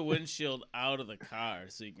kick the windshield out of the car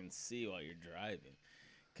so you can see while you're driving.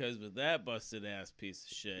 Because with that busted ass piece of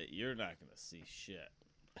shit, you're not gonna see shit.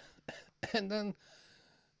 And then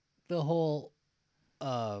the whole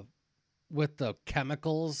with the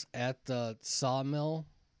chemicals at the sawmill.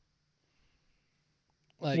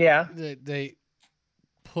 Like, Yeah. they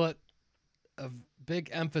put a big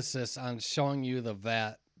emphasis on showing you the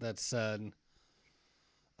vat that said,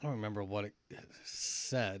 I don't remember what it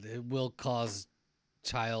said. It will cause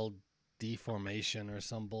child deformation or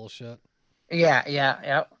some bullshit.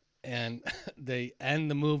 Yeah. And they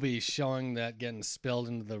end the movie showing that getting spilled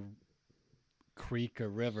into the creek or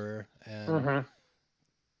river, and Mm-hmm.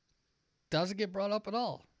 doesn't get brought up at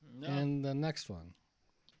all No. in the next one.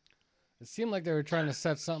 It seemed like they were trying to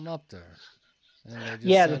set something up there. And they just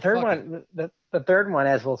Yeah, the said, third "Fuck it." one, the third one,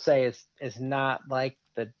 as we'll say, is not like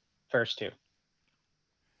the first two.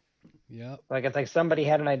 Yep. Like, it's like somebody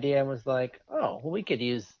had an idea and was like, oh, well, we could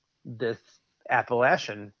use this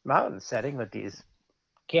Appalachian mountain setting with these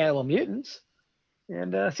cannibal mutants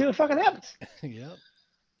and see what fucking happens. Yep.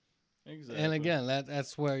 Exactly. And again,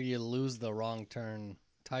 that's where you lose the wrong turn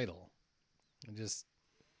title. It just,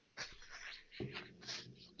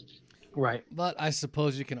 Right. but I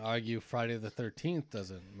suppose you can argue Friday the 13th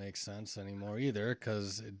doesn't make sense anymore either,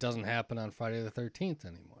 because it doesn't happen on Friday the 13th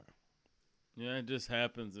anymore. Yeah, it just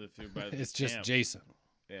happens if you're by the It's just camp. Jason.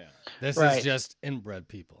 Yeah. This Right. is just inbred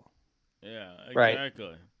people. Yeah, Right.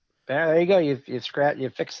 exactly. There you go. You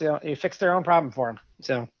fix their own problem for them.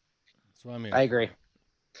 So That's what I mean. I agree.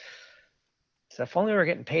 So if only we were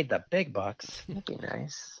getting paid the big bucks, that'd be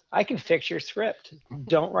nice. I can fix your script.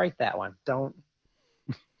 Don't write that one. Don't.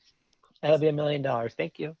 That'll be $1 million.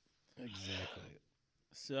 Thank you. Exactly.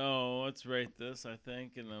 So let's rate this, I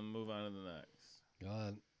think, and then move on to the next.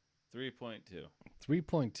 God. 3.2.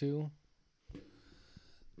 3.2.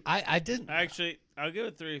 I didn't. Actually, I'll give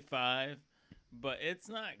it 3.5, but it's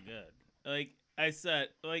not good. Like I said,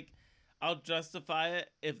 like, I'll justify it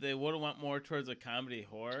if they would have went more towards a comedy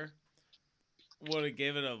horror. Would have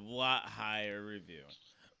gave it a lot higher review.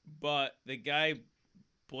 But the guy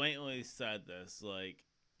blatantly said this, like,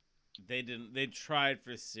 they tried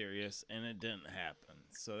for serious and it didn't happen.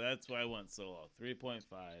 So that's why I went so low. 3.5.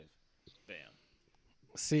 Bam.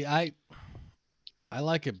 See, I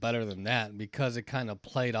like it better than that because it kind of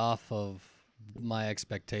played off of my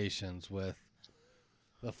expectations with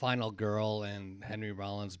the final girl and Henry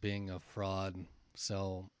Rollins being a fraud.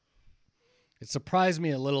 So it surprised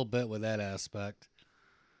me a little bit with that aspect.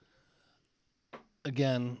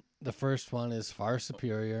 Again, the first one is far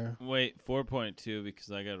superior. Wait, 4.2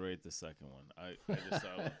 because I got to rate the second one. I just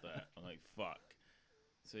thought about that. I'm like, fuck.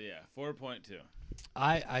 So yeah, 4.2.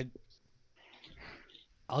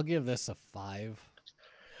 I'll give this a 5.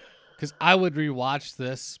 Because I would rewatch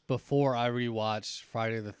this before I rewatch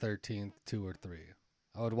Friday the 13th 2 or 3.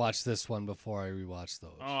 I would watch this one before I rewatch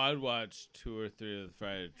those. Oh, I'd watch 2 or 3 of the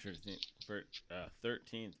Friday the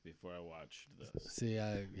 13th before I watched this. See,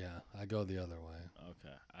 I go the other way.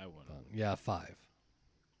 Okay, I wouldn't. Yeah, 5.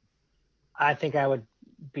 I think I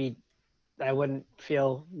wouldn't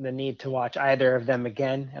feel the need to watch either of them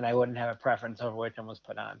again, and I wouldn't have a preference over which one was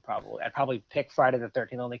put on. Probably, I'd probably pick Friday the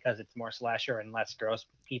 13th only because it's more slasher and less gross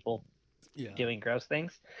people doing gross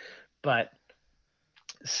things. But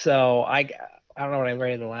so I don't know what I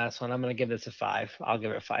rated the last one. I'm gonna give this a 5. I'll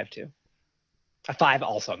give it a 5 too. A 5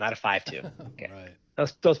 also, not a 5-2. Okay. Right.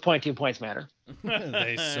 Those 0.2 points matter.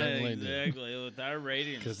 They certainly do. Exactly. With our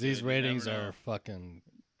ratings. Because these dude, you ratings never know. are fucking.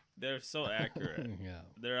 They're so accurate. Yeah.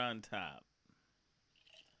 They're on top.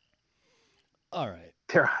 All right.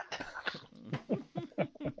 They're on.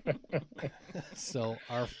 So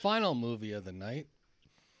our final movie of the night,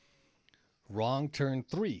 Wrong Turn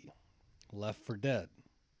 3, Left for Dead,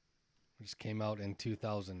 which came out in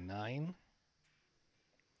 2009.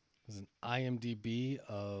 There's an IMDb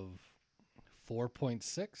of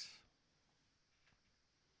 4.6.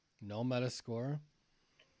 No Metascore.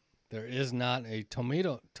 There is not a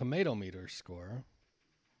tomato meter score.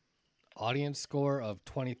 Audience score of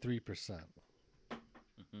 23%.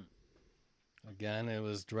 Again, it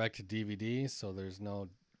was direct to DVD, so there's no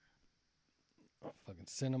fucking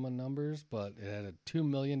cinema numbers, but it had a $2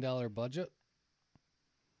 million budget.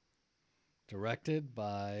 Directed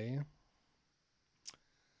by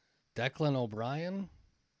Declan O'Brien.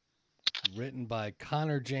 Written by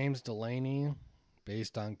Connor James Delaney.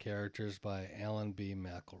 Based on characters by Alan B.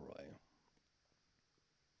 McElroy.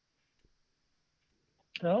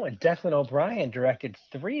 Oh, and Declan O'Brien directed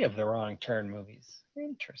 3 of the Wrong Turn movies.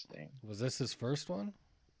 Interesting. Was this his first one?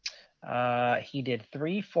 He did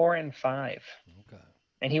 3, 4, and 5. Okay.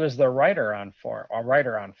 And he was the writer on 4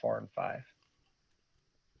 and 5.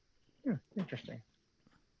 Interesting.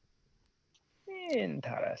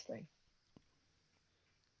 Interesting.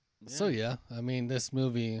 So yeah, I mean, this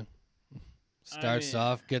movie starts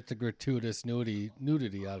off, get the gratuitous nudity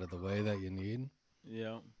out of the way that you need.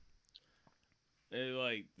 Yeah. They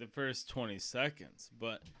like the first 20 seconds,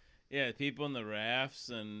 but yeah, people in the rafts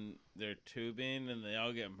and they're tubing and they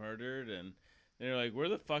all get murdered and they're like, where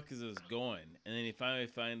the fuck is this going? And then you finally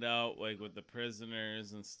find out, like, with the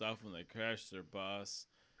prisoners and stuff, when they crash their bus,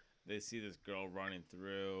 they see this girl running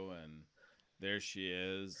through and there she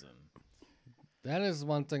is. And that is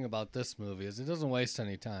one thing about this movie, is it doesn't waste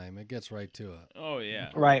any time. It gets right to it. oh yeah.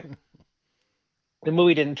 Right. The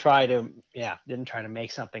movie didn't try to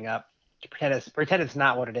make something up. Pretend it's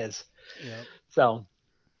not what it is. Yep. So,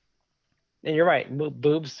 and you're right.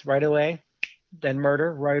 Boobs right away, then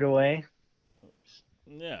murder right away.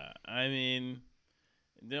 Yeah, I mean,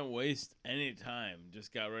 it didn't waste any time.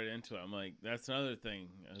 Just got right into it. I'm like, that's another thing.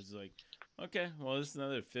 I was like, okay, well, this is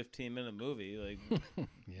another 15-minute movie. Like,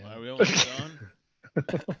 Yeah. are we almost done?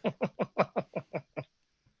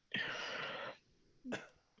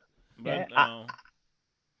 But no,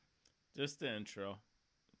 just the intro.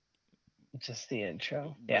 Just the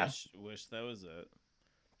intro. Yeah. Wish that was it.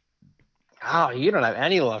 Oh, you don't have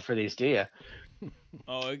any love for these, do you?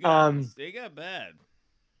 Oh, it got bad.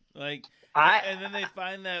 Like, and then they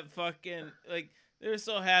find that fucking, like, there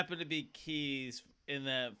so happened to be keys in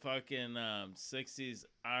that fucking 60s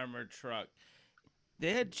armored truck.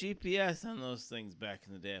 They had GPS on those things back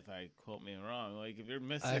in the day, if I quote me wrong. Like, if you're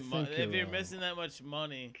missing missing that much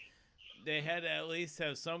money, they had to at least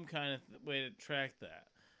have some kind of way to track that.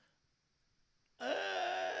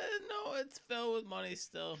 No, it's filled with money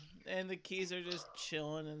still, and the keys are just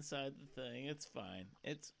chilling inside the thing. It's fine.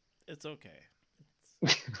 It's okay.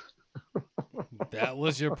 That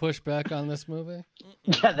was your pushback on this movie?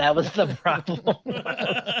 Yeah, that was the problem.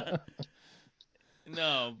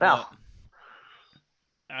 No, but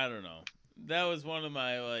I don't know. That was one of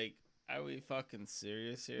my, like, are we fucking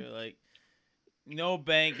serious here? Like, no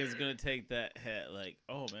bank is going to take that hit. Like,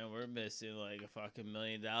 oh, man, we're missing, like, a fucking $1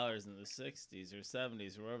 million in the 60s or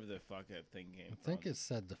 70s or wherever the fuck that thing came from. I think it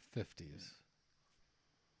said the 50s.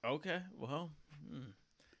 Okay, well,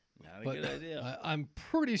 not a good idea. I'm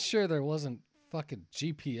pretty sure there wasn't fucking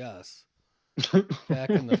GPS back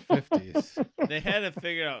in the 50s. They had to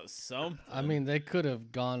figure out something. I mean, they could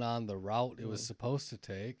have gone on the route it was supposed to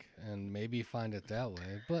take and maybe find it that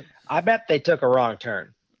way. But I bet they took a wrong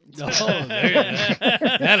turn. Oh, there you go.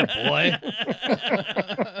 That a boy.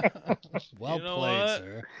 Well You know played, what?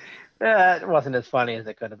 sir. It wasn't as funny as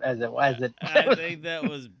it could have, as it. I think that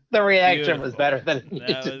was the reaction was beautiful. better than it needed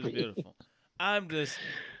That to was be. beautiful. I don't know,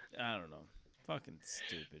 fucking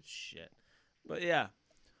stupid shit. But yeah,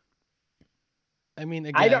 I mean,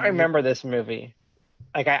 again, I don't remember this movie.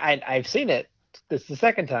 Like I've seen it. This is the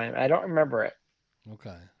second time. I don't remember it,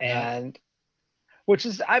 Okay. and which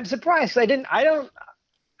is I'm surprised. I didn't. I don't.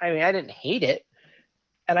 I mean, I didn't hate it,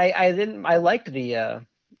 and I didn't. I liked the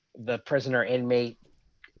prisoner inmate.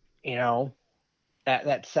 You know,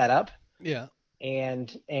 that setup, Yeah.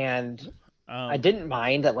 and I um, didn't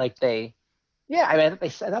mind that. Like they, yeah. I mean, I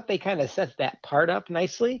thought they kind of set that part up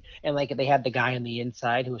nicely, and like they had the guy on the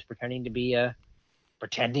inside who was pretending to be a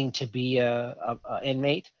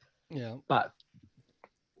inmate, Yeah. but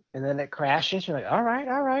and then it crashes. You're like, all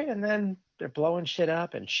right, and then they're blowing shit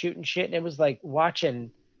up and shooting shit, and it was like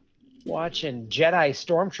watching Jedi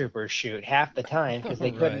stormtroopers shoot half the time because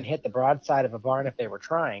they couldn't Right. hit the broadside of a barn if they were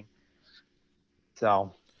trying.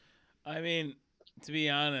 So I mean, to be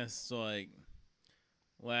honest, like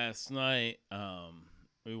last night,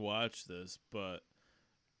 we watched this, but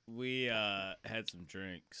we had some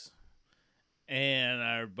drinks, and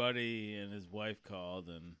our buddy and his wife called,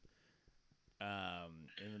 and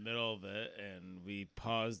in the middle of it, and we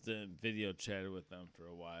paused and video chatted with them for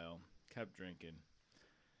a while, kept drinking,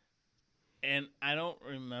 and I don't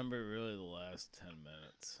remember really the last 10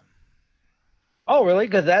 minutes. oh really?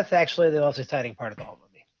 Because that's actually the most exciting part of the whole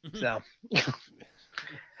movie. So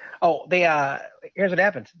oh they here's what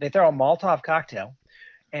happens. They throw a Molotov cocktail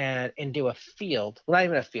and into a field. Well, not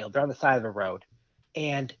even a field. They're on the side of the road,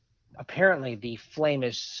 and apparently the flame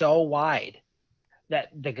is so wide that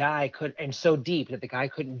the guy could, and so deep that the guy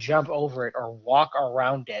couldn't jump over it or walk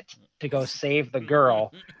around it to go save the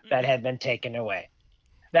girl that had been taken away.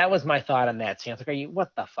 That was my thought on that scene. I was like, "Are you?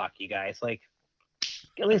 What the fuck, you guys? Like,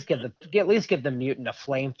 at least give the mutant a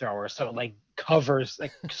flamethrower so it like covers,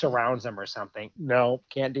 like surrounds them or something." No,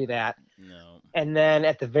 can't do that. No. And then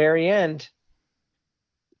at the very end,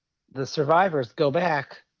 the survivors go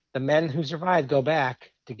back. The men who survived go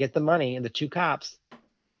back to get the money, and the two cops.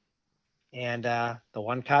 And the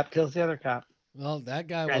one cop kills the other cop. Well, that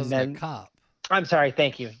guy And wasn't then- a cop. I'm sorry,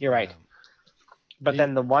 thank you. You're right. Yeah. But He-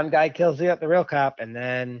 then the one guy kills the real cop, and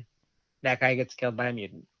then that guy gets killed by a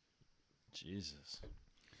mutant. Jesus.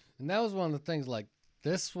 And that was one of the things, like,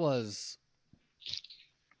 it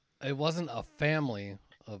wasn't a family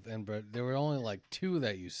of inbred. There were only like two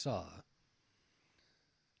that you saw.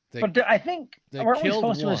 They, But I think they weren't we killed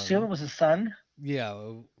supposed to one. assume it was his son? yeah,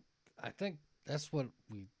 I think that's what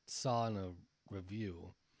we saw in a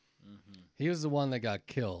review. Mm-hmm. He was the one that got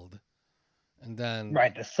killed. And then,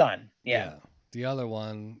 Right, the son. Yeah. the other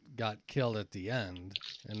one got killed at the end.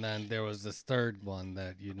 And then there was this third one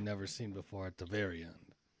that you'd never seen before at the very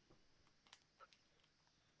end.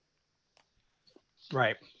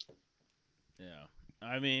 Right. Yeah.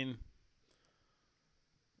 I mean,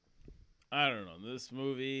 I don't know. This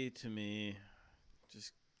movie to me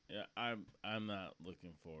just I'm not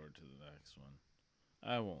looking forward to the next one.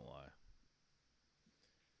 I won't lie.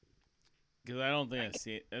 Cuz I don't think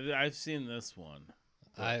I've seen this one.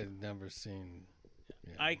 I've never seen.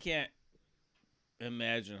 Yeah. I can't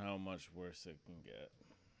imagine how much worse it can get.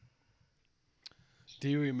 Do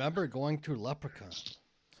you remember going through Leprechaun?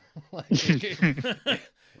 Like,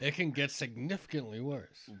 it can get significantly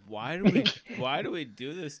worse. Why do we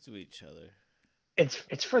do this to each other?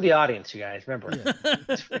 It's for the audience, you guys. Remember, Yeah.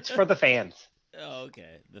 it's for the fans. Oh,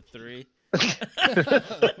 okay. The 3.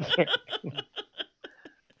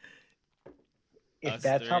 If Us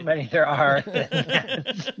that's how three. many there are,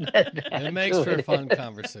 It makes for a fun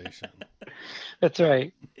conversation. That's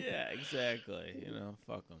right. Yeah, exactly.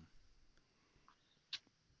 Fuck them.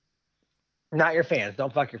 Not your fans.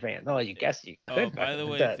 Don't fuck your fans. Oh, you guess you could. Oh, fuck by the them,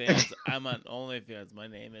 way, but- fans, I'm on OnlyFans. My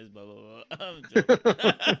name is blah blah blah. I'm joking.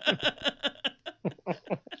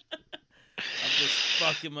 I'm just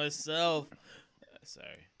fucking myself.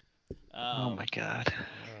 Sorry. Oh my god.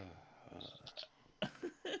 Uh,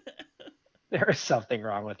 There is something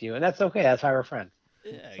wrong with you, and that's okay. That's why we're friends.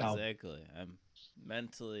 Yeah, So- exactly. I'm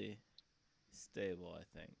mentally stable, I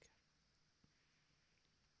think.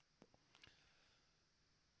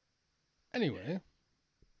 anyway,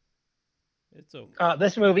 It's okay.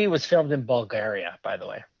 This movie was filmed in Bulgaria, by the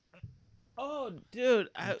way. Oh, dude,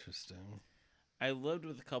 interesting. I lived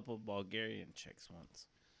with a couple of Bulgarian chicks once.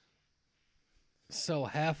 So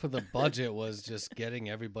half of the budget was just getting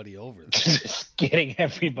everybody over there. Just getting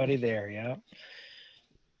everybody there, yeah.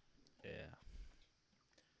 Yeah.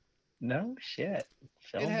 No shit.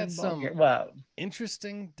 film. had involved some here. Well,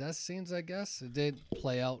 interesting death scenes, I guess. It did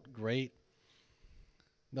play out great.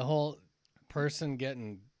 The whole person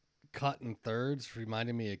getting cut in thirds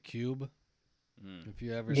reminded me of Cube. If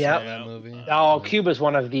you ever saw Yep. that movie. oh, Like, Cube is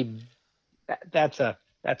one of the. That's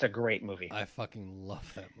a great movie. I fucking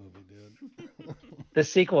love that movie, dude. The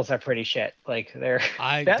sequels are pretty shit. Like they're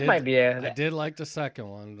I that did, might be I did like the second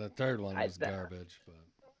one. The third one was garbage, but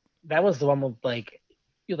that was the one with like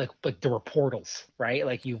you like there were portals, right?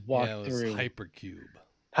 Like you walk yeah, it was through Hypercube.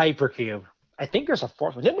 Hypercube. I think there's a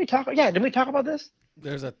fourth one. Didn't we talk? Yeah, didn't we talk about this?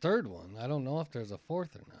 There's a third one. I don't know if there's a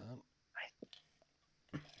fourth or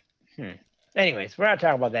not. Anyways, we're not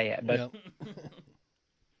talking about that yet. But Yep.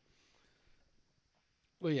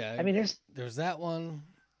 Well, yeah. I mean, there's that one.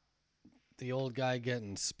 The old guy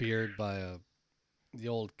getting speared by the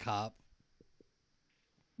old cop.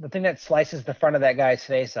 the thing that slices the front of that guy's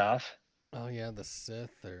face off. Oh yeah, the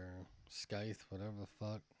Sith or Scythe, whatever the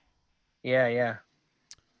fuck. Yeah, yeah.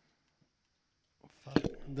 Fuck.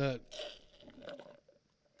 The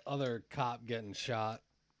other cop getting shot.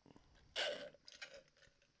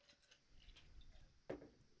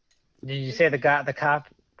 Did you say the cop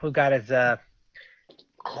who got his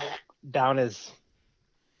down his?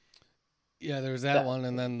 Yeah, there's that one,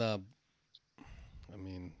 and then the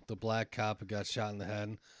black cop who got shot in the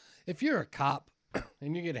head. If you're a cop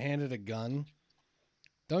and you get handed a gun,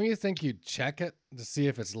 don't you think you'd check it to see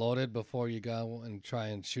if it's loaded before you go and try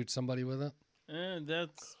and shoot somebody with it?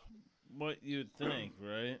 That's what you'd think,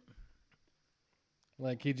 right?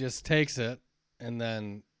 Like he just takes it and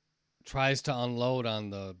then tries to unload on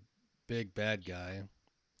the big bad guy,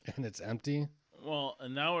 and it's empty. Well,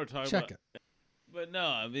 and now we're talking Check about it. But no,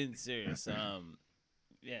 I'm being serious.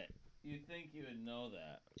 Yeah, you'd think you would know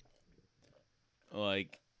that.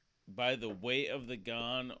 Like, by the weight of the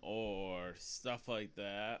gun or stuff like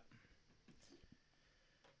that.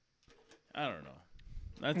 I don't know.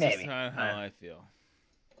 That's just Maybe. kind of how I feel.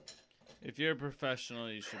 If you're a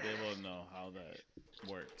professional, you should be able to know how that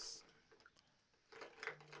works.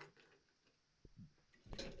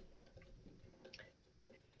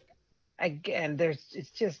 Again,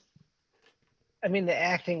 it's just. I mean, the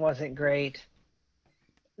acting wasn't great.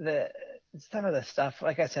 Some of the stuff,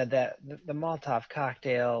 like I said, that the Molotov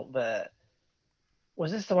cocktail.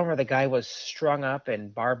 Was this the one where the guy was strung up in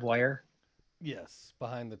barbed wire? Yes,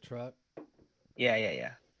 behind the truck.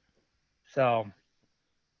 Yeah. So,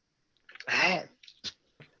 I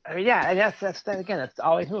mean, yeah, and that's that again. It's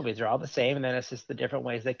always movies; they're all the same, and then it's just the different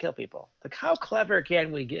ways they kill people. Like, how clever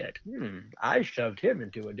can we get? I shoved him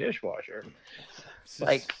into a dishwasher.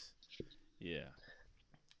 Like, yeah.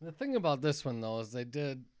 The thing about this one though is they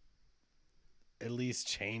did at least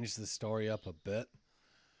change the story up a bit.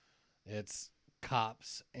 It's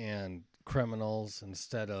cops and criminals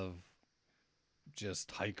instead of just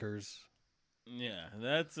hikers. Yeah,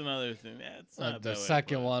 that's another thing. That's not a bad The way to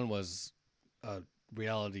second put it. one was a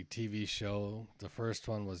reality TV show. The first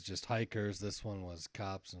one was just hikers. This one was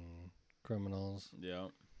cops and criminals. Yeah.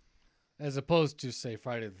 As opposed to, say,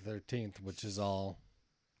 Friday the 13th, which is all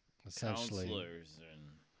essentially Counselors and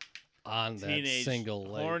on that teenage, single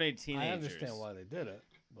leg. horny teenagers. I understand why they did it,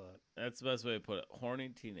 but That's the best way to put it. Horny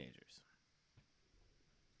teenagers.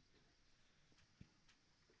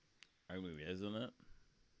 Our movie, isn't it?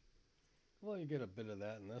 well, you get a bit of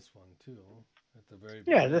that in this one too. At the very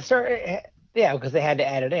yeah, beginning. yeah, because they had to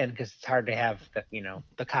add it in because it's hard to have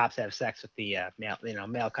the cops have sex with the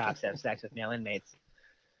male cops have sex with male inmates.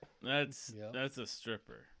 That's Yep. that's a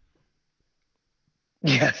stripper.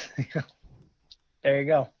 Yes. There you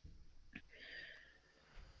go.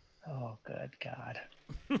 Oh, good God.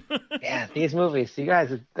 Yeah, these movies, you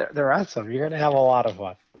guys, they're awesome. You're going to have a lot of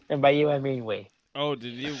fun. And by you, I mean we. Oh,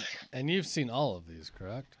 did you? And you've seen all of these,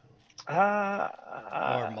 correct? Or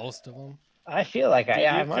Or most of them? I feel like Did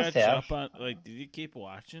I you must catch have. up on? Like, did you keep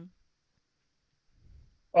watching?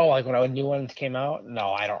 Oh, like when new ones came out?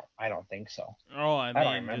 No, I don't think so. Oh, I don't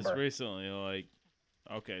mean, just remember. recently. Like,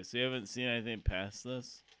 okay, so you haven't seen anything past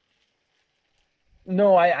this?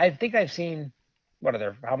 No, I think I've seen. What are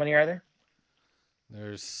there? How many are there?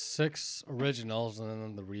 There's 6 originals and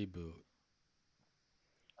then the reboot,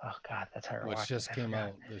 Oh God, that's hard to which watch. just I came forgot.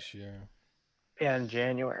 out this year. Yeah, in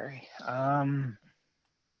January. I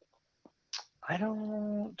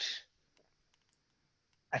don't.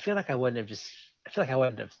 I feel like I wouldn't have just. I feel like I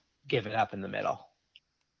wouldn't have given up in the middle.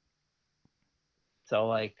 So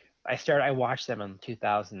like I watched them in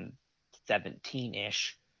 2017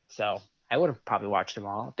 ish. So I would have probably watched them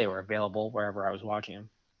all if they were available wherever I was watching them.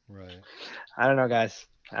 Right. I don't know, guys.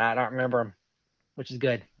 I don't remember them, which is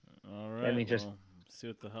good. All right. me just- well, see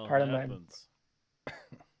what the hell part of my- happens.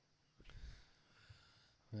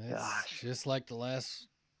 It's Gosh. just like the last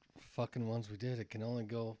fucking ones we did. It can only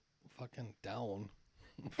go fucking down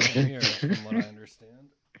from here, from what I understand.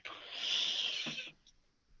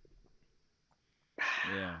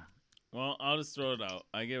 Yeah. Well, I'll just throw it out.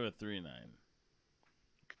 I give it 3.9.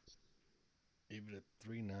 Give it a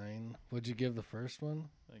 3.9. What'd you give the first one?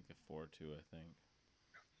 I think a 4.2. I think.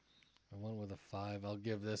 I went with a 5. I'll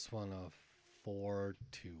give this one a 4.2.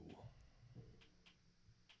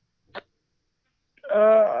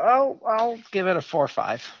 I'll give it a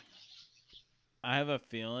 4.5. I have a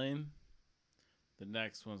feeling the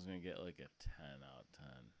next one's gonna get like a 10 out of 10.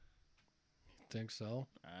 Think so?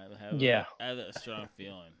 Yeah. I have a strong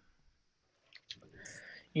feeling.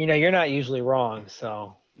 You know, you're not usually wrong,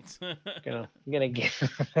 so I'm gonna give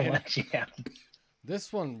what you have.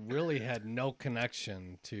 This one really had no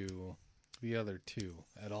connection to the other two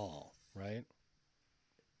at all, right?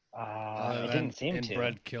 Other It than didn't seem to.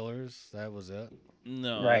 Inbred Killers, that was it.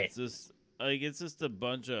 No, Right. it's just a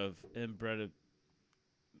bunch of inbred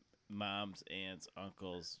moms, aunts,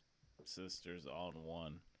 uncles, sisters, all in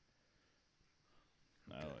one.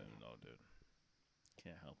 I don't even know, dude.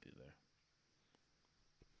 Can't help you there.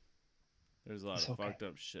 There's a lot It's of okay. fucked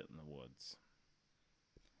up shit in the woods.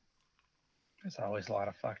 There's always a lot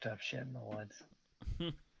of fucked up shit in the woods.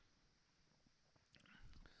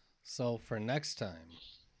 So for next time,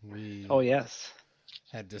 we Oh yes.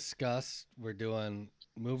 had discussed we're doing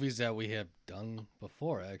movies that we have done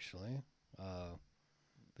before, actually.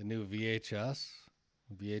 The new VHS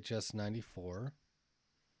 94.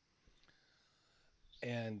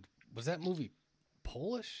 And was that movie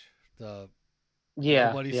Polish? The Yeah.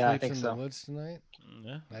 Nobody Yeah, I Sleeps think in so. the Woods Tonight?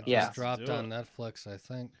 Yeah. That Yeah. just dropped Do on it. Netflix, I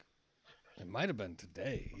think. It might have been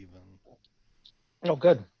today, even, Oh,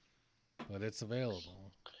 good. but it's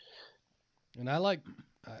available. And I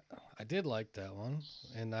did like that one,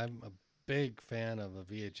 and I'm a big fan of the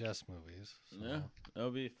VHS movies. So. Yeah,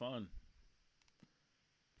 that'll be fun.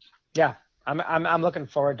 Yeah, I'm looking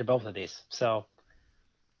forward to both of these. So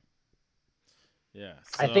Yeah.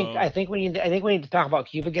 I think we need to talk about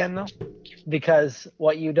Cube again though, because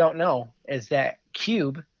what you don't know is that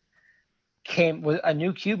Cube a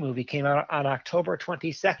new Cube movie came out on October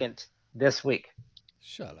 22nd this week,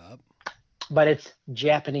 Shut up. but it's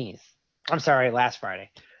Japanese. I'm sorry, last Friday.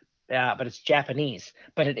 Yeah, but it's Japanese,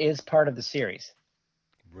 but it is part of the series.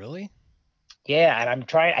 Really? Yeah, and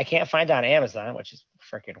I can't find it on Amazon, which is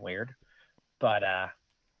freaking weird. But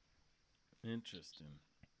Interesting.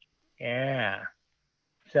 yeah.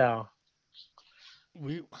 So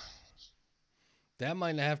That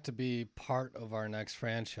might have to be part of our next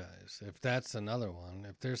franchise. If that's another one.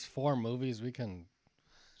 If there's 4 movies, we can.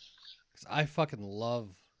 'Cause I fucking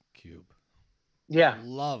love Cube. yeah,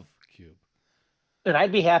 Love Cube. and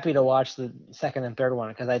I'd be happy to watch the second and third one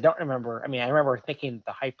because I don't remember. I mean, I remember thinking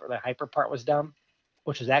the hyper part was dumb,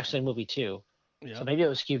 which was actually movie 2. Yeah. So maybe it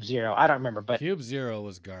was Cube Zero. I don't remember, but Cube Zero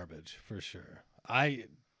was garbage for sure.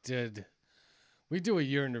 We do a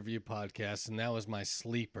year in review podcast, and that was my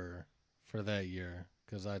sleeper for that year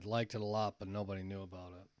because I'd liked it a lot, but nobody knew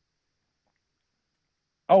about it.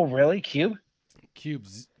 oh really, Cube? Cube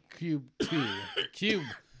 2. Cube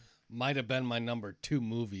might have been my number 2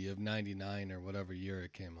 movie of 99 or whatever year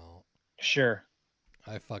it came out. Sure.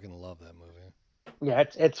 I fucking love that movie. Yeah,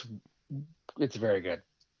 it's very good.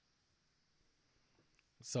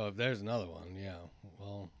 So if there's another one, yeah,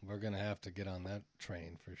 well, we're gonna have to get on that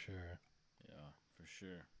train for sure. Yeah, for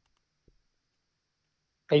sure.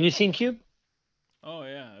 Have you seen Cube? Oh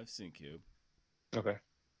yeah, I've seen Cube. Okay.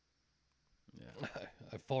 Yeah.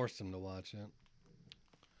 I forced him to watch it.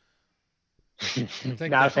 I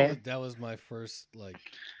think Not a fan. that was my first like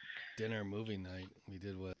dinner movie night we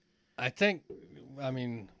did with. I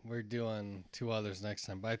mean, we're doing 2 others next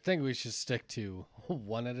time, but I think we should stick to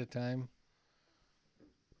one at a time.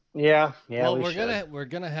 Yeah. well, we we're should. we're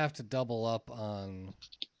gonna have to double up on.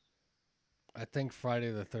 I think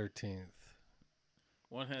Friday the 13th.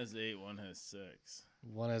 One has 8, one has 6.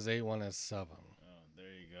 One has 8, one has 7. Oh,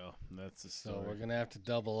 there you go. That's the story. So we're gonna have to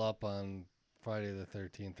double up on Friday the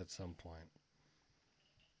 13th at some point.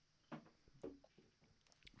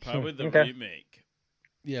 Probably the Okay. remake.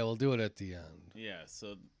 Yeah, we'll do it at the end. Yeah,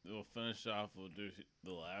 so we'll finish off. We'll do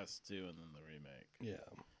the last 2 and then the remake. Yeah.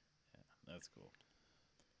 That's cool.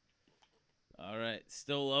 All right,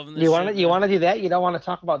 still loving this. You want shit, to you man? want to do that? You don't want to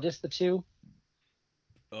talk about just the two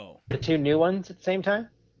Oh, new ones at the same time?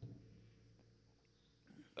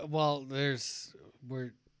 Well,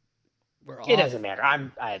 we're off. It doesn't matter.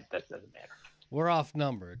 That doesn't matter. We're off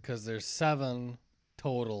number because there's 7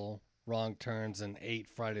 total wrong turns and 8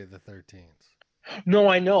 Friday the 13th. No,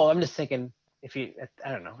 I know. I'm just thinking if you,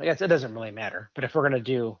 I don't know. I guess it doesn't really matter. But if we're gonna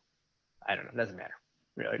do, I don't know. It doesn't matter.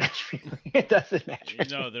 Really, it doesn't matter. You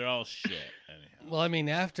know, they're all shit. Anyhow. Well, I mean,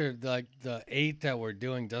 after like the 8 that we're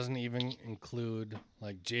doing doesn't even include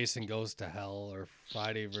like Jason Goes to Hell or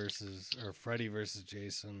Freddy versus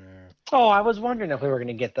Jason, or Oh, I was wondering if we were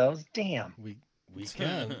gonna get those. Damn. we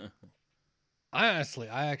can. I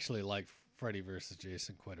actually like Freddy versus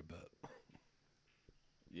Jason quite a bit.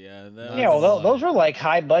 Yeah, Yeah, well, those were like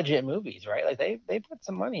high budget movies, right? Like they put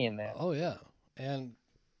some money in that. Oh yeah, and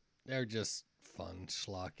they're just fun,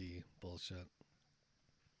 schlocky bullshit.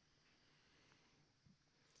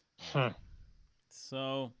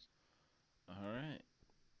 So, all right.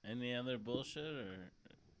 Any other bullshit or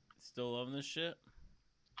still loving this shit?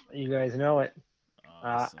 You guys know it.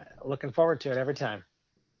 Awesome. Looking forward to it every time.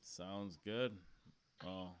 Sounds good.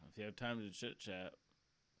 Well, if you have time to chit chat,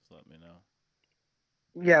 just let me know.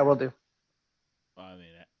 Yeah, we'll do. I mean,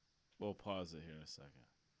 we'll pause it here in a second.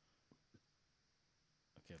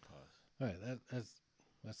 Okay, pause. All right,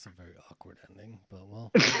 that's a very awkward ending, but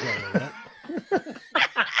we'll go with it.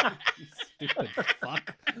 You stupid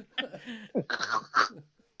fuck.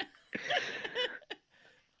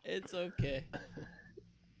 It's okay.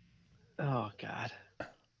 Oh God.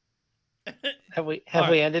 Have we All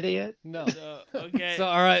right. ended it yet? No. Okay. So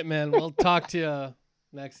all right, man. We'll talk to you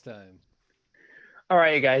next time. All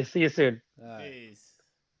right, you guys. See you soon. All right. Peace.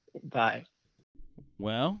 Bye.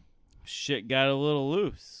 Well, shit got a little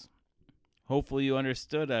loose. Hopefully you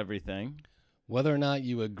understood everything. Whether or not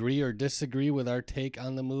you agree or disagree with our take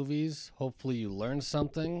on the movies, hopefully you learned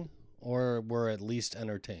something or were at least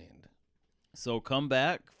entertained. So come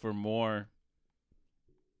back for more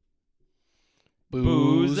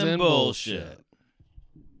Booze and bullshit.